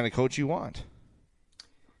the kind of coach you want.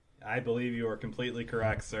 I believe you are completely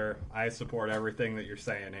correct, sir. I support everything that you're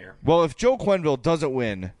saying here. Well, if Joe Quenneville doesn't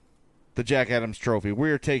win the Jack Adams Trophy, we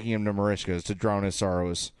are taking him to Marishka's to drown his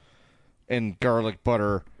sorrows in garlic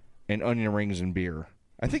butter and onion rings and beer.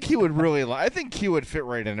 I think he would really. I think he would fit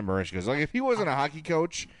right into Merichka's. Like if he wasn't a hockey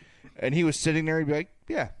coach, and he was sitting there, he'd be like,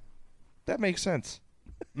 "Yeah, that makes sense."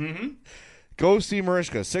 Mm-hmm. Go see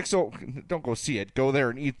Merichka. Don't go see it. Go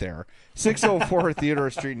there and eat there. 604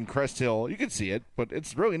 Theodore Street in Crest Hill. You can see it, but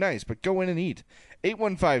it's really nice. But go in and eat.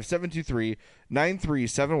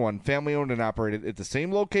 815-723-9371. Family owned and operated at the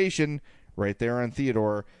same location right there on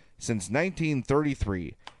Theodore since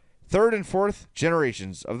 1933. Third and fourth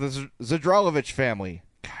generations of the Zdralovich family.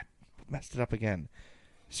 God, messed it up again.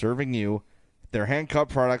 Serving you their hand-cut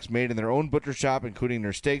products made in their own butcher shop, including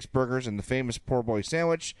their steaks, burgers, and the famous poor boy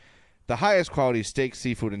sandwich, the highest quality steak,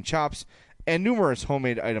 seafood, and chops, and numerous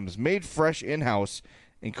homemade items made fresh in-house,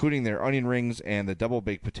 including their onion rings and the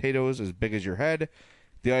double-baked potatoes as big as your head,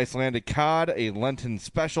 the Icelandic cod, a Lenten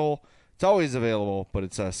special. It's always available, but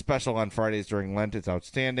it's a special on Fridays during Lent. It's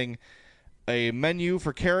outstanding. A menu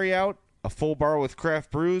for carryout, a full bar with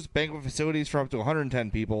craft brews, banquet facilities for up to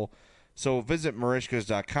 110 people. So visit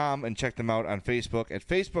Merichkas.com and check them out on Facebook at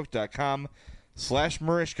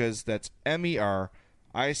facebook.com/Merichkas. That's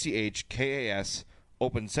MERICHKAS.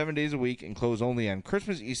 Open 7 days a week and close only on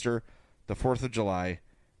Christmas, Easter, the 4th of July,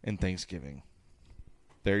 and Thanksgiving.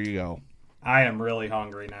 There you go. I am really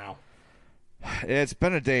hungry now. It's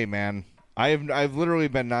been a day, man. I've literally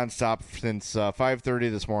been nonstop since 5:30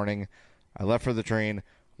 this morning. I left for the train,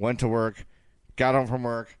 went to work, got home from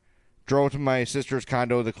work, drove to my sister's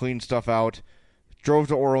condo to clean stuff out, drove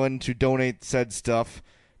to Orland to donate said stuff,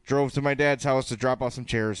 drove to my dad's house to drop off some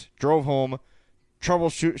chairs, drove home,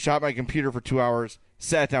 shot my computer for 2 hours,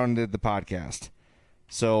 sat down and did the podcast.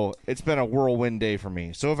 So it's been a whirlwind day for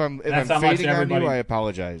me. So if I'm fading on you, I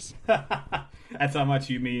apologize. That's how much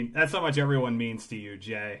you mean. That's how much everyone means to you,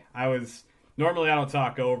 Jay. Normally I don't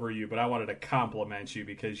talk over you, but I wanted to compliment you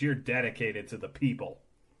because you're dedicated to the people.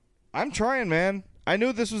 I'm trying, man. I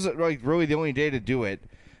knew this was like really the only day to do it,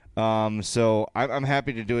 so I'm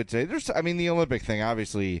happy to do it today. The Olympic thing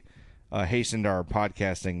obviously hastened our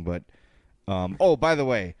podcasting, but by the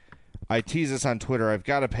way, I tease this on Twitter. I've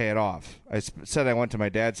got to pay it off. I said I went to my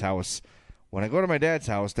dad's house. When I go to my dad's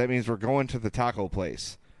house, that means we're going to the taco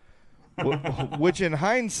place, which in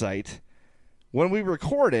hindsight, when we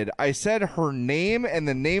recorded, I said her name and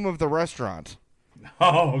the name of the restaurant.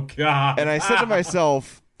 Oh, God. And I said to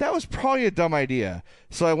myself, that was probably a dumb idea.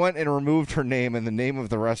 So I went and removed her name and the name of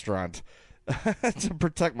the restaurant to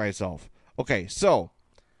protect myself. Okay, so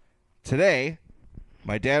today,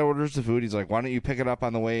 my dad orders the food. He's like, why don't you pick it up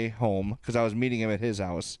on the way home? Because I was meeting him at his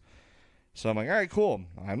house. So I'm like, all right, cool.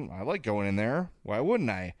 I like going in there. Why wouldn't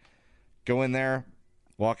I? Go in there,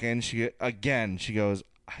 walk in. She goes,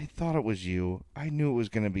 I thought it was you. I knew it was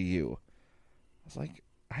going to be you. I was like,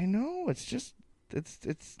 I know. It's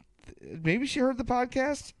maybe she heard the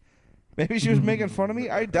podcast. Maybe she was making fun of me.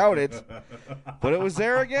 I doubt it. But it was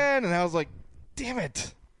there again. And I was like, damn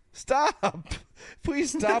it. Stop.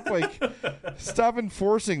 Please stop. Stop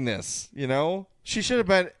enforcing this. You know, she should have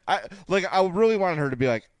been. I really wanted her to be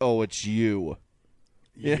like, oh, it's you.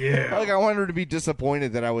 Yeah. I wanted her to be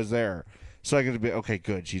disappointed that I was there. So I could be, okay,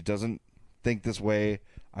 good. She doesn't think this way.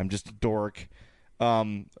 I'm just a dork.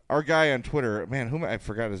 Our guy on Twitter, man, I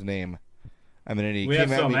forgot his name. I'm an idiot. We have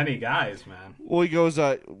so many guys, man. Well, he goes,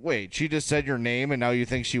 wait, she just said your name and now you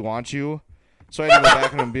think she wants you? So I had to go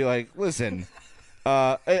back and be like, listen,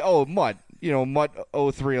 Mutt,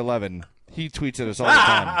 Mutt0311. He tweets at us all the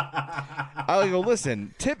time. I go,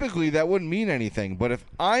 listen, typically that wouldn't mean anything, but if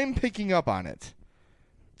I'm picking up on it,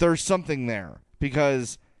 there's something there.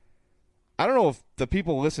 Because I don't know if the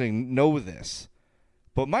people listening know this,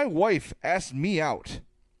 but my wife asked me out.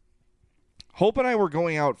 Hope and I were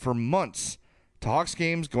going out for months to Hawks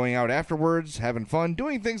games, going out afterwards, having fun,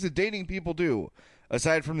 doing things that dating people do,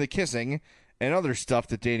 aside from the kissing and other stuff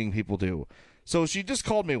that dating people do. So she just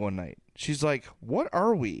called me one night. She's like, what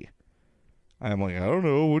are we? I'm like, I don't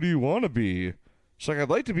know. What do you want to be? She's like, I'd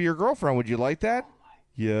like to be your girlfriend. Would you like that?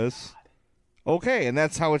 Yes. Okay, and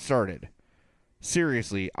that's how it started.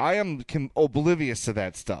 Seriously, I am oblivious to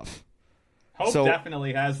that stuff. Hope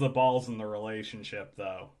definitely has the balls in the relationship,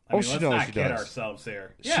 though. Let's not kid ourselves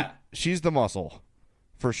here. Yeah, she's the muscle,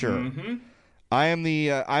 for sure. Mm-hmm.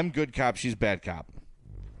 I'm good cop. She's bad cop.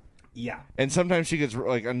 Yeah. And sometimes she gets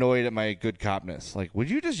annoyed at my good copness. Like,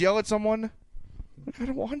 would you just yell at someone? I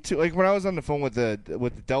don't want to. Like when I was on the phone with the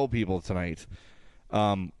Dell people tonight,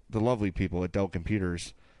 the lovely people at Dell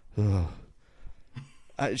Computers.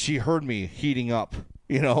 She heard me heating up.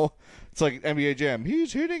 It's like NBA Jam.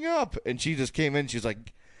 He's heating up, and she just came in. She's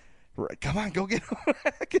like, "Come on, go get him!"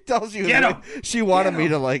 I could tell she wanted me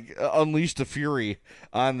to unleash the fury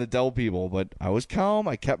on the Dell people, but I was calm.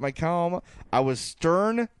 I kept my calm. I was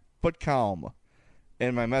stern but calm,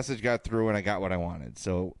 and my message got through, and I got what I wanted.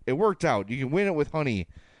 So it worked out. You can win it with honey,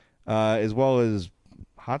 as well as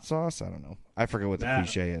hot sauce. I don't know. I forget what the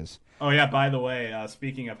cliche is. Oh, yeah, by the way,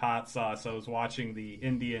 speaking of hot sauce, I was watching the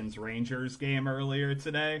Indians-Rangers game earlier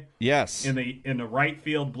today. Yes. In the right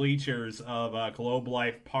field bleachers of Globe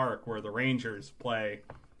Life Park, where the Rangers play,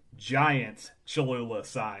 giant Cholula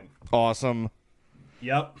sign. Awesome.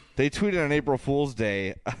 Yep. They tweeted on April Fool's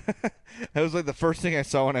Day. That was like the first thing I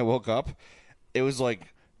saw when I woke up. It was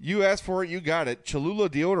like, you asked for it, you got it. Cholula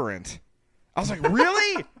deodorant. I was like,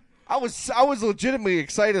 really? I was legitimately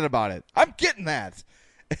excited about it. I'm getting that.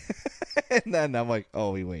 And then I'm like,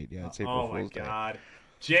 oh, wait. Yeah, it's April Fool's Day. Oh, my God.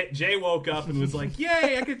 Jay woke up and was like,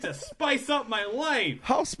 yay, I get to spice up my life.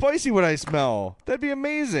 How spicy would I smell? That'd be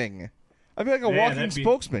amazing. I'd be like a walking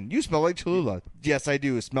spokesman. You smell like Cholula. Yes, I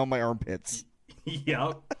do. Smell my armpits.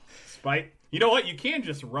 Yep. You know what? You can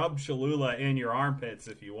just rub Cholula in your armpits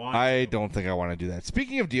if you want. I don't think I want to do that.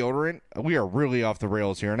 Speaking of deodorant, we are really off the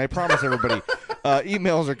rails here, and I promise everybody,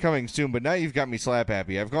 emails are coming soon. But now you've got me slap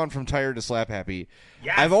happy. I've gone from tired to slap happy.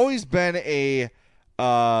 Yes. I've always been a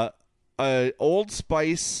Old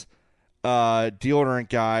Spice deodorant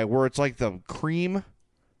guy, where it's like the cream.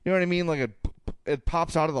 You know what I mean? Like it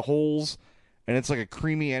pops out of the holes, and it's like a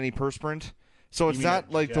creamy antiperspirant. So it's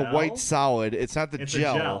not like the white solid. It's not the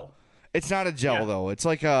gel. It's not a gel though. It's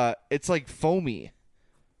like foamy.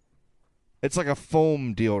 It's like a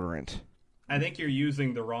foam deodorant. I think you're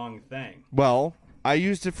using the wrong thing. Well, I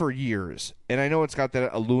used it for years, and I know it's got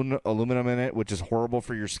that aluminum in it, which is horrible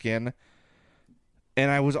for your skin.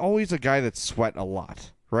 And I was always a guy that sweat a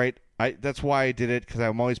lot, right? That's why I did it, because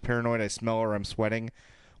I'm always paranoid I smell or I'm sweating.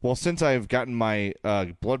 Well, since I've gotten my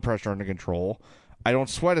blood pressure under control, I don't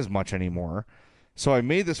sweat as much anymore. So I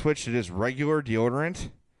made the switch to just regular deodorant,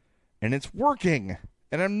 and it's working.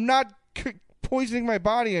 And I'm not poisoning my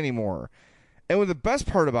body anymore. And the best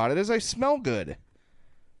part about it is I smell good.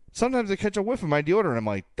 Sometimes I catch a whiff of my deodorant, and I'm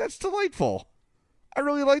like, that's delightful. I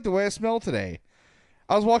really like the way I smell today.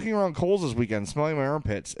 I was walking around Kohl's this weekend smelling my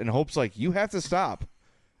armpits, and Hope's like, you have to stop.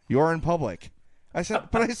 You're in public. I said,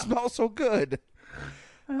 but I smell so good.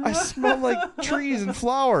 I smell like trees and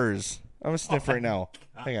flowers. I'm going to sniff right now.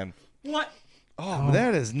 Hang on. What? Oh,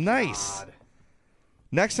 that is nice. God.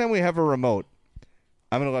 Next time we have a remote,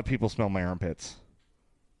 I'm going to let people smell my armpits.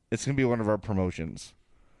 It's going to be one of our promotions.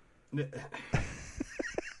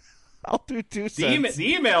 I'll do 2 cents.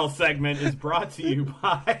 The email segment is brought to you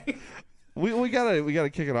by... We gotta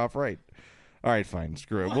kick it off right. All right, fine.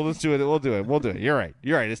 Screw it. We'll just do it. We'll do it. You're right.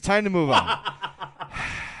 It's time to move on.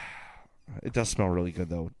 It does smell really good,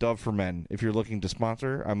 though. Dove for Men. If you're looking to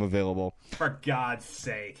sponsor, I'm available. For God's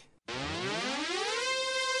sake.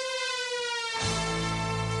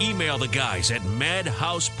 Email the guys at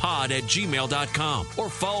madhousepod@gmail.com or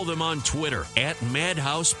follow them on Twitter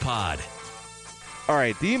 @madhousepod. All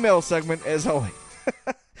right, the email segment, as always,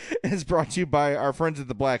 is brought to you by our friends at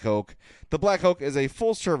the Black Oak. The Black Oak is a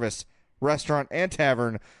full-service restaurant and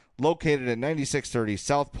tavern located at 9630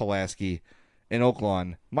 South Pulaski in Oak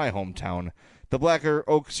Lawn, my hometown. The Black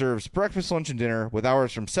Oak serves breakfast, lunch, and dinner with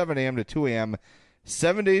hours from 7 a.m. to 2 a.m.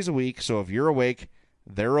 7 days a week, so if you're awake,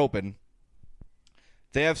 they're open.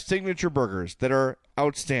 They have signature burgers that are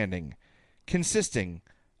outstanding, consisting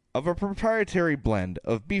of a proprietary blend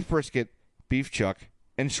of beef brisket, beef chuck,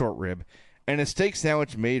 and short rib, and a steak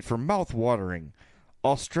sandwich made for mouth-watering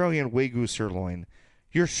Australian Wagyu sirloin.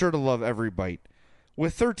 You're sure to love every bite.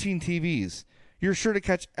 With 13 TVs, you're sure to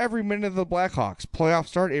catch every minute of the Blackhawks. Playoffs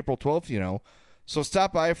start April 12th, so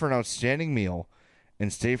stop by for an outstanding meal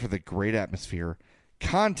and stay for the great atmosphere.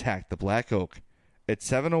 Contact the Black Oak at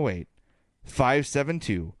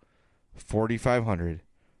 708-572-4500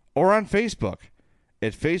 or on Facebook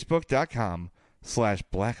at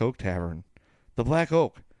facebook.com/Black Oak Tavern. The Black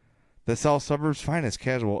Oak, the South Suburbs' finest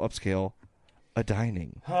casual upscale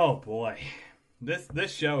dining. Oh boy,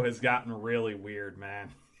 this show has gotten really weird, man.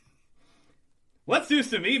 Let's do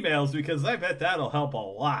some emails because I bet that'll help a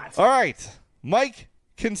lot. All right, Mike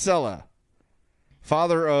Kinsella,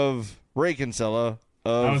 father of Ray Kinsella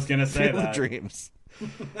of I was gonna say Field of Dreams.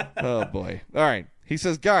 Oh boy! All right, he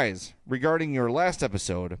says, guys, regarding your last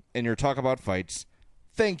episode and your talk about fights,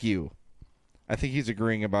 thank you. I think he's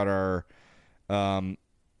agreeing about our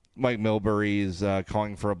Mike Milbury's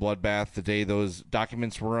calling for a bloodbath the day those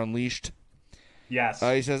documents were unleashed. Yes.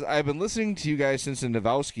 He says, I've been listening to you guys since the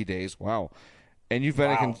Navowski days. Wow. And you've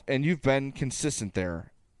been consistent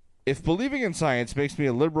there. If believing in science makes me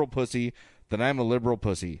a liberal pussy, then I'm a liberal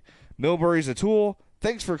pussy. Milbury's a tool.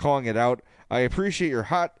 Thanks for calling it out. I appreciate your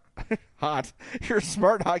hot hot, your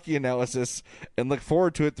smart hockey analysis, and look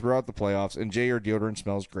forward to it throughout the playoffs. And Jay, your deodorant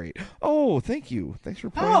smells great. Oh, thank you. Thanks for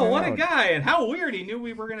pointing that what out. a guy, and how weird he knew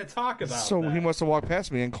we were going to talk about So that. he must have walked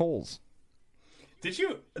past me in Kohl's. Did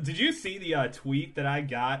you see the tweet that I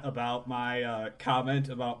got about my comment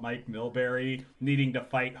about Mike Milbury needing to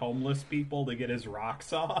fight homeless people to get his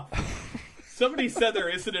rocks off? Somebody said there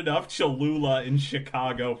isn't enough Cholula in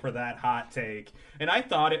Chicago for that hot take, and I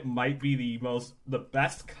thought it might be the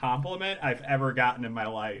best compliment I've ever gotten in my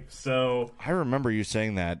life. So I remember you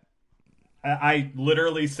saying that. I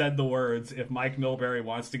literally said the words, if Mike Milbury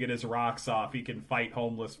wants to get his rocks off, he can fight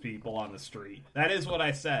homeless people on the street. That is what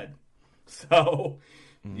I said. So,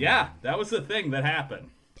 yeah, that was the thing that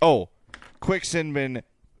happened. Oh, quick Sinbin,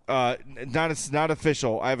 not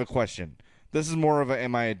official. I have a question. This is more of a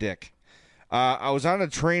am I a dick? I was on a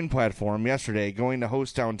train platform yesterday going to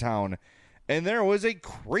host downtown, and there was a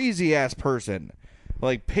crazy-ass person,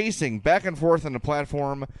 like, pacing back and forth on the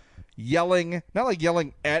platform, yelling, not like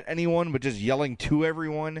yelling at anyone, but just yelling to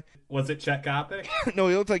everyone. Was it Chet Kopic? No,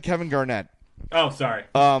 he looked like Kevin Garnett. Oh, sorry.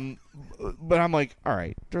 But I'm like, all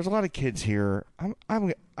right, there's a lot of kids here.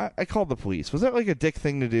 I called the police. Was that like a dick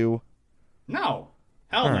thing to do? No.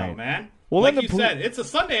 Hell All no, right. man. Well, like then you said, it's a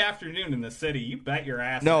Sunday afternoon in the city. You bet your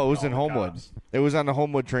ass. No, I'd it was call in the Homewood. cops. It was on the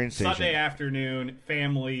Homewood train station. Sunday afternoon,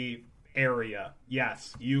 family area.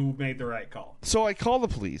 Yes, you made the right call. So I call the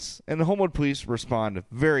police, and the Homewood police respond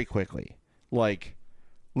very quickly. Like,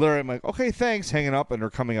 literally, I'm like, okay, thanks, hanging up, and they're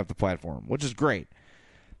coming up the platform, which is great.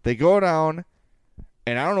 They go down,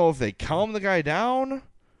 and I don't know if they calm the guy down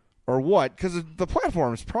or what, because the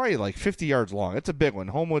platform is probably like 50 yards long. It's a big one.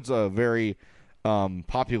 Homewood's a very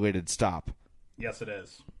populated stop. Yes, it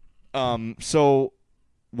is. So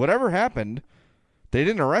whatever happened, they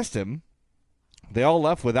didn't arrest him. They all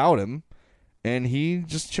left without him, and he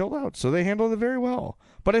just chilled out. So they handled it very well.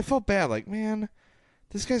 But I felt bad. Like, man,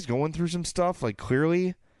 this guy's going through some stuff, like,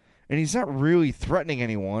 clearly, and he's not really threatening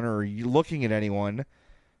anyone or looking at anyone.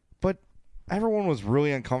 But everyone was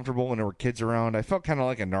really uncomfortable when there were kids around. I felt kind of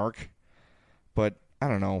like a narc. But I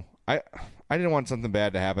don't know. I didn't want something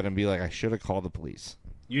bad to happen and be like, I should have called the police.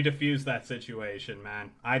 You diffused that situation,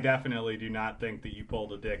 man. I definitely do not think that you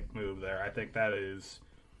pulled a dick move there. I think that is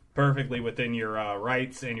perfectly within your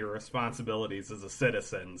rights and your responsibilities as a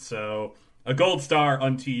citizen. So, a gold star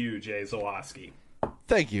unto you, Jay Zawoski.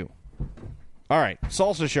 Thank you. All right,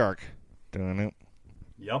 Salsa Shark. Dun-dun.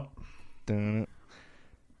 Yep. Dun-dun.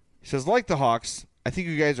 He says, like the Hawks, I think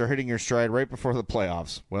you guys are hitting your stride right before the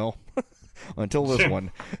playoffs. Well, until this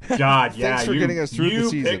one. God, yeah. Thanks for getting us through the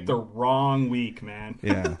season. You picked the wrong week, man.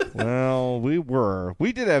 Yeah. Well,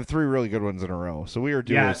 we did have 3 really good ones in a row, so we were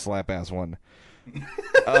due a slap-ass one.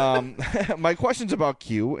 My question's about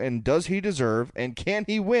Q, and does he deserve, and can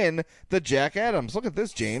he win the Jack Adams? Look at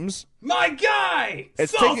this, James. My guy!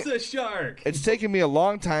 Salsa Shark! It's taken me a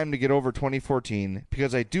long time to get over 2014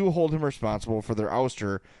 because I do hold him responsible for their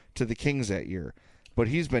ouster to the Kings that year. But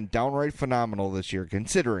he's been downright phenomenal this year,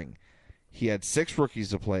 considering he had 6 rookies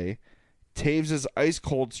to play, Taves'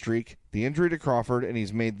 ice-cold streak, the injury to Crawford, and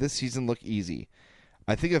he's made this season look easy.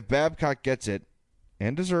 I think if Babcock gets it,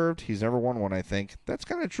 and deserved, he's never won one, I think. That's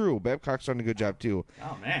kind of true. Babcock's done a good job, too.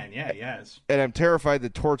 Oh, man, yeah, he has. And I'm terrified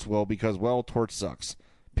that Torts will because, well, Torts sucks.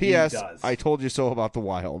 P.S. I told you so about the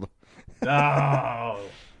Wild. Oh,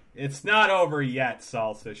 it's not over yet,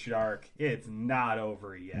 Salsa Shark. It's not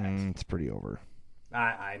over yet. It's pretty over.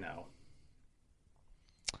 I know.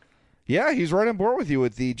 Yeah, he's right on board with you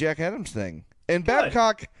with the Jack Adams thing. And Good.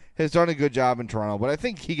 Babcock has done a good job in Toronto, but I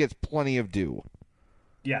think he gets plenty of due.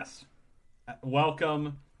 Yes.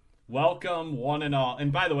 Welcome, one and all.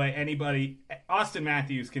 And by the way, Austin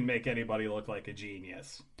Matthews can make anybody look like a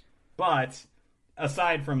genius. But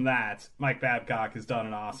aside from that, Mike Babcock has done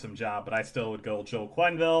an awesome job, but I still would go Joel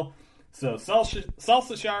Quenneville. So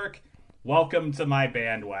Salsa Shark, welcome to my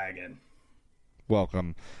bandwagon.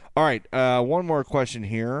 Welcome. All right, one more question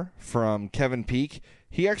here from Kevin Peak.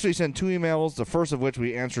 He actually sent 2 emails, the first of which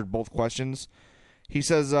we answered both questions. He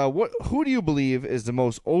says, who do you believe is the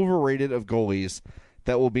most overrated of goalies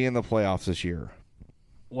that will be in the playoffs this year?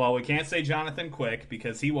 Well, we can't say Jonathan Quick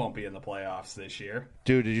because he won't be in the playoffs this year.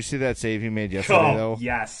 Dude, did you see that save he made yesterday, though?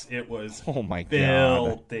 Yes, it was my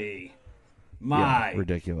filthy. My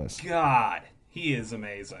ridiculous. God, he is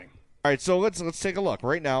amazing. All right, so let's take a look.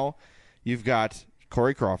 Right now, you've got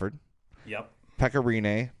Corey Crawford. Yep. Pekka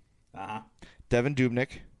Rinne. Uh-huh. Devin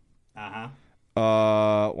Dubnyk. Uh-huh.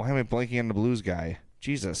 Why am I blanking on the Blues guy?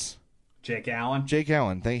 Jesus. Jake Allen.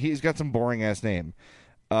 He's got some boring-ass name.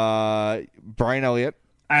 Brian Elliott.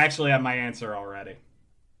 I actually have my answer already.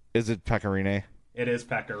 Is it Pekka Rinne? It is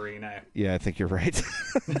Pekka Rinne. Yeah, I think you're right.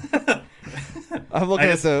 I'm looking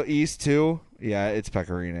at the East too. Yeah, it's Pekka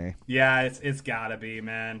Rinne. Yeah, it's gotta be,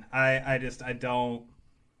 man. I don't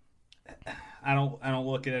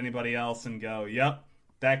look at anybody else and go, yep,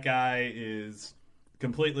 that guy is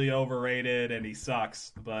completely overrated and he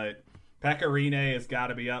sucks. But Pekka Rinne has got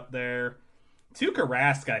to be up there. Tuukka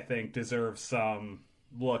Rask, I think, deserves some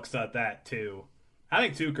looks at that too. I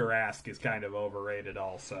think Tuukka Rask is kind of overrated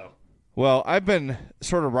also. Well, I've been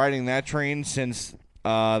sort of riding that train since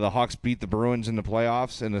the Hawks beat the Bruins in the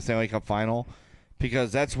playoffs in the Stanley Cup Final,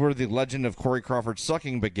 because that's where the legend of Corey Crawford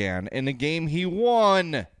sucking began, in the game he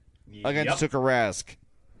won against Tuukka Rask.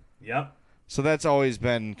 Yep. So that's always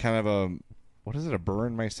been kind of a, what is it, a burr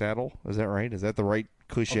in my saddle? Is that right? Is that the right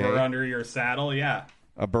cliche? A burr under your saddle, yeah.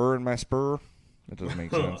 A burr in my spur? That doesn't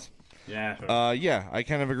make sense. Yeah. Yeah, I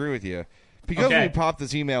kind of agree with you. Because we popped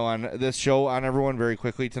this email on this show on everyone very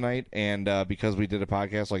quickly tonight, and because we did a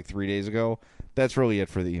podcast like 3 days ago, that's really it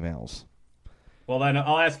for the emails. Well, then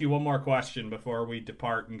I'll ask you one more question before we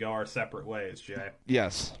depart and go our separate ways, Jay.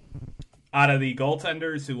 Yes. Out of the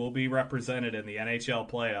goaltenders who will be represented in the NHL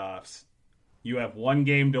playoffs, you have one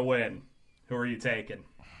game to win. Who are you taking?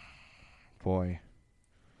 Boy.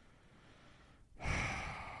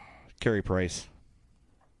 Carey Price.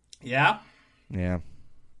 Yeah? Yeah.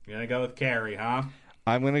 You're going to go with Carey, huh?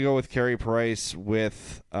 I'm going to go with Carey Price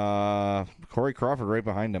with Corey Crawford right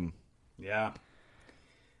behind him. Yeah.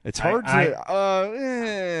 It's hard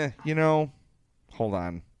to, hold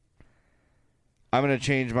on. I'm going to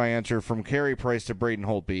change my answer from Carey Price to Braden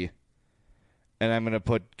Holtby, and I'm going to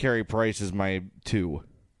put Carey Price as my 2.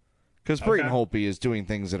 Because Braden Holtby is doing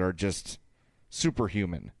things that are just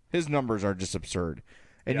superhuman. His numbers are just absurd.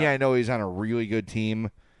 And I know he's on a really good team,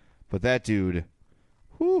 but that dude,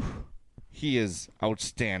 he is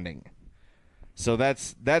outstanding. So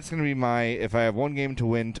that's going to be my, if I have one game to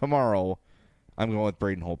win tomorrow, I'm going with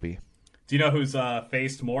Braden Holtby. Do you know who's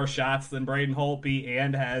faced more shots than Braden Holtby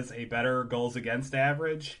and has a better goals against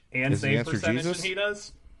average and save percentage than he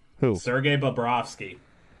does? Who? Sergei Bobrovsky.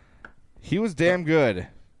 He was damn good.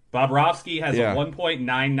 Bobrovsky has a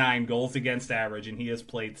 1.99 goals against average, and he has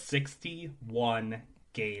played 61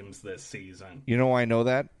 games this season. You know why I know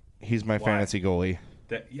that? He's my fantasy goalie.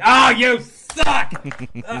 You suck!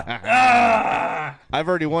 I've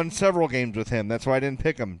already won several games with him. That's why I didn't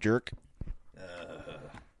pick him, jerk.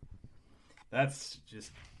 That's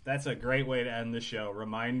a great way to end the show.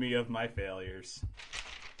 Remind me of my failures.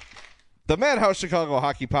 The Madhouse Chicago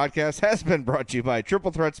Hockey Podcast has been brought to you by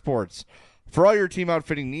Triple Threat Sports. For all your team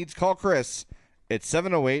outfitting needs, call Chris at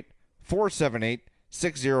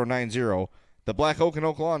 708-478-6090. The Black Oak in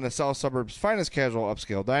Oklahoma, the South Suburbs' finest casual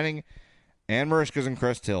upscale dining, and Marishka's in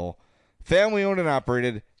Crest Hill. Family owned and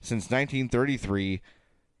operated since 1933.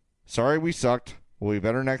 Sorry we sucked. We'll be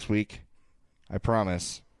better next week. I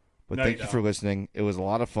promise. But thank you for listening. It was a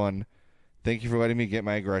lot of fun. Thank you for letting me get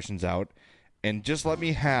my aggressions out. And just let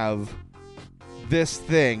me have this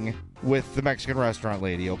thing with the Mexican restaurant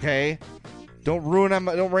lady, okay? Don't rain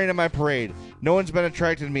on my parade. No one's been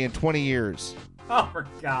attracted to me in 20 years. Oh, for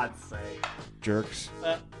God's sake. Jerks.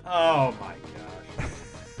 Oh, my gosh.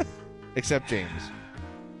 Except James.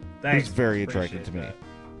 Thanks. Who's very attracted to me.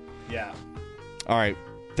 Yeah. All right.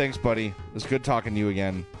 Thanks, buddy. It was good talking to you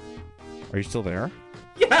again. Are you still there?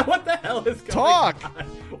 Yeah, what the hell is going on?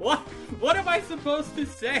 What am I supposed to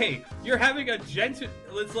say? You're having a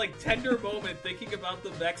tender moment thinking about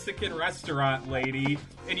the Mexican restaurant lady,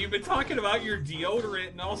 and you've been talking about your deodorant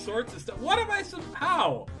and all sorts of stuff. What am I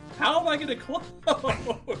how? How am I going to close?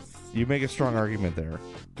 You make a strong argument there.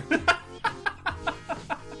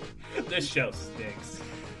 This show stinks.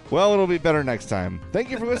 Well, it'll be better next time.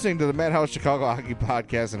 Thank you for listening to the Madhouse Chicago Hockey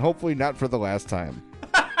Podcast, and hopefully not for the last time.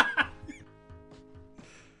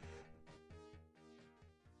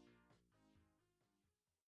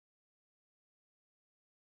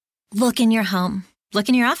 Look in your home. Look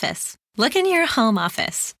in your office. Look in your home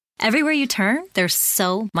office. Everywhere you turn, there's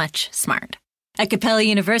so much smart. At Capella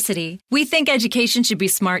University, we think education should be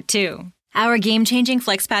smart too. Our game-changing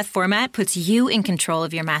FlexPath format puts you in control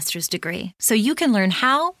of your master's degree, so you can learn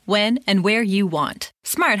how, when, and where you want.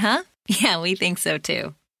 Smart, huh? Yeah, we think so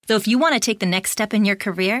too. So if you want to take the next step in your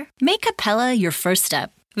career, make Capella your first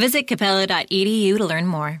step. Visit capella.edu to learn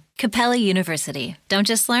more. Capella University. Don't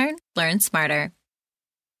just learn smarter.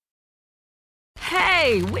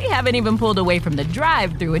 Hey, we haven't even pulled away from the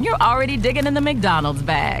drive-thru and you're already digging in the McDonald's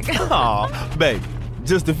bag. Aw, babe,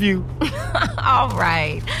 just a few. All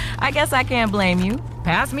right, I guess I can't blame you.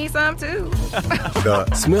 Pass me some, too. The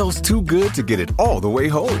smells too good to get it all the way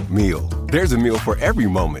home meal. There's a meal for every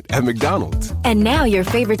moment at McDonald's. And now your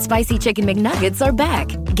favorite spicy chicken McNuggets are back.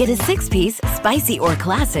 Get a 6-piece, spicy or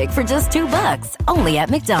classic for just $2. Only at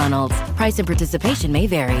McDonald's. Price and participation may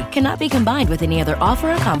vary. Cannot be combined with any other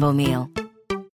offer or combo meal.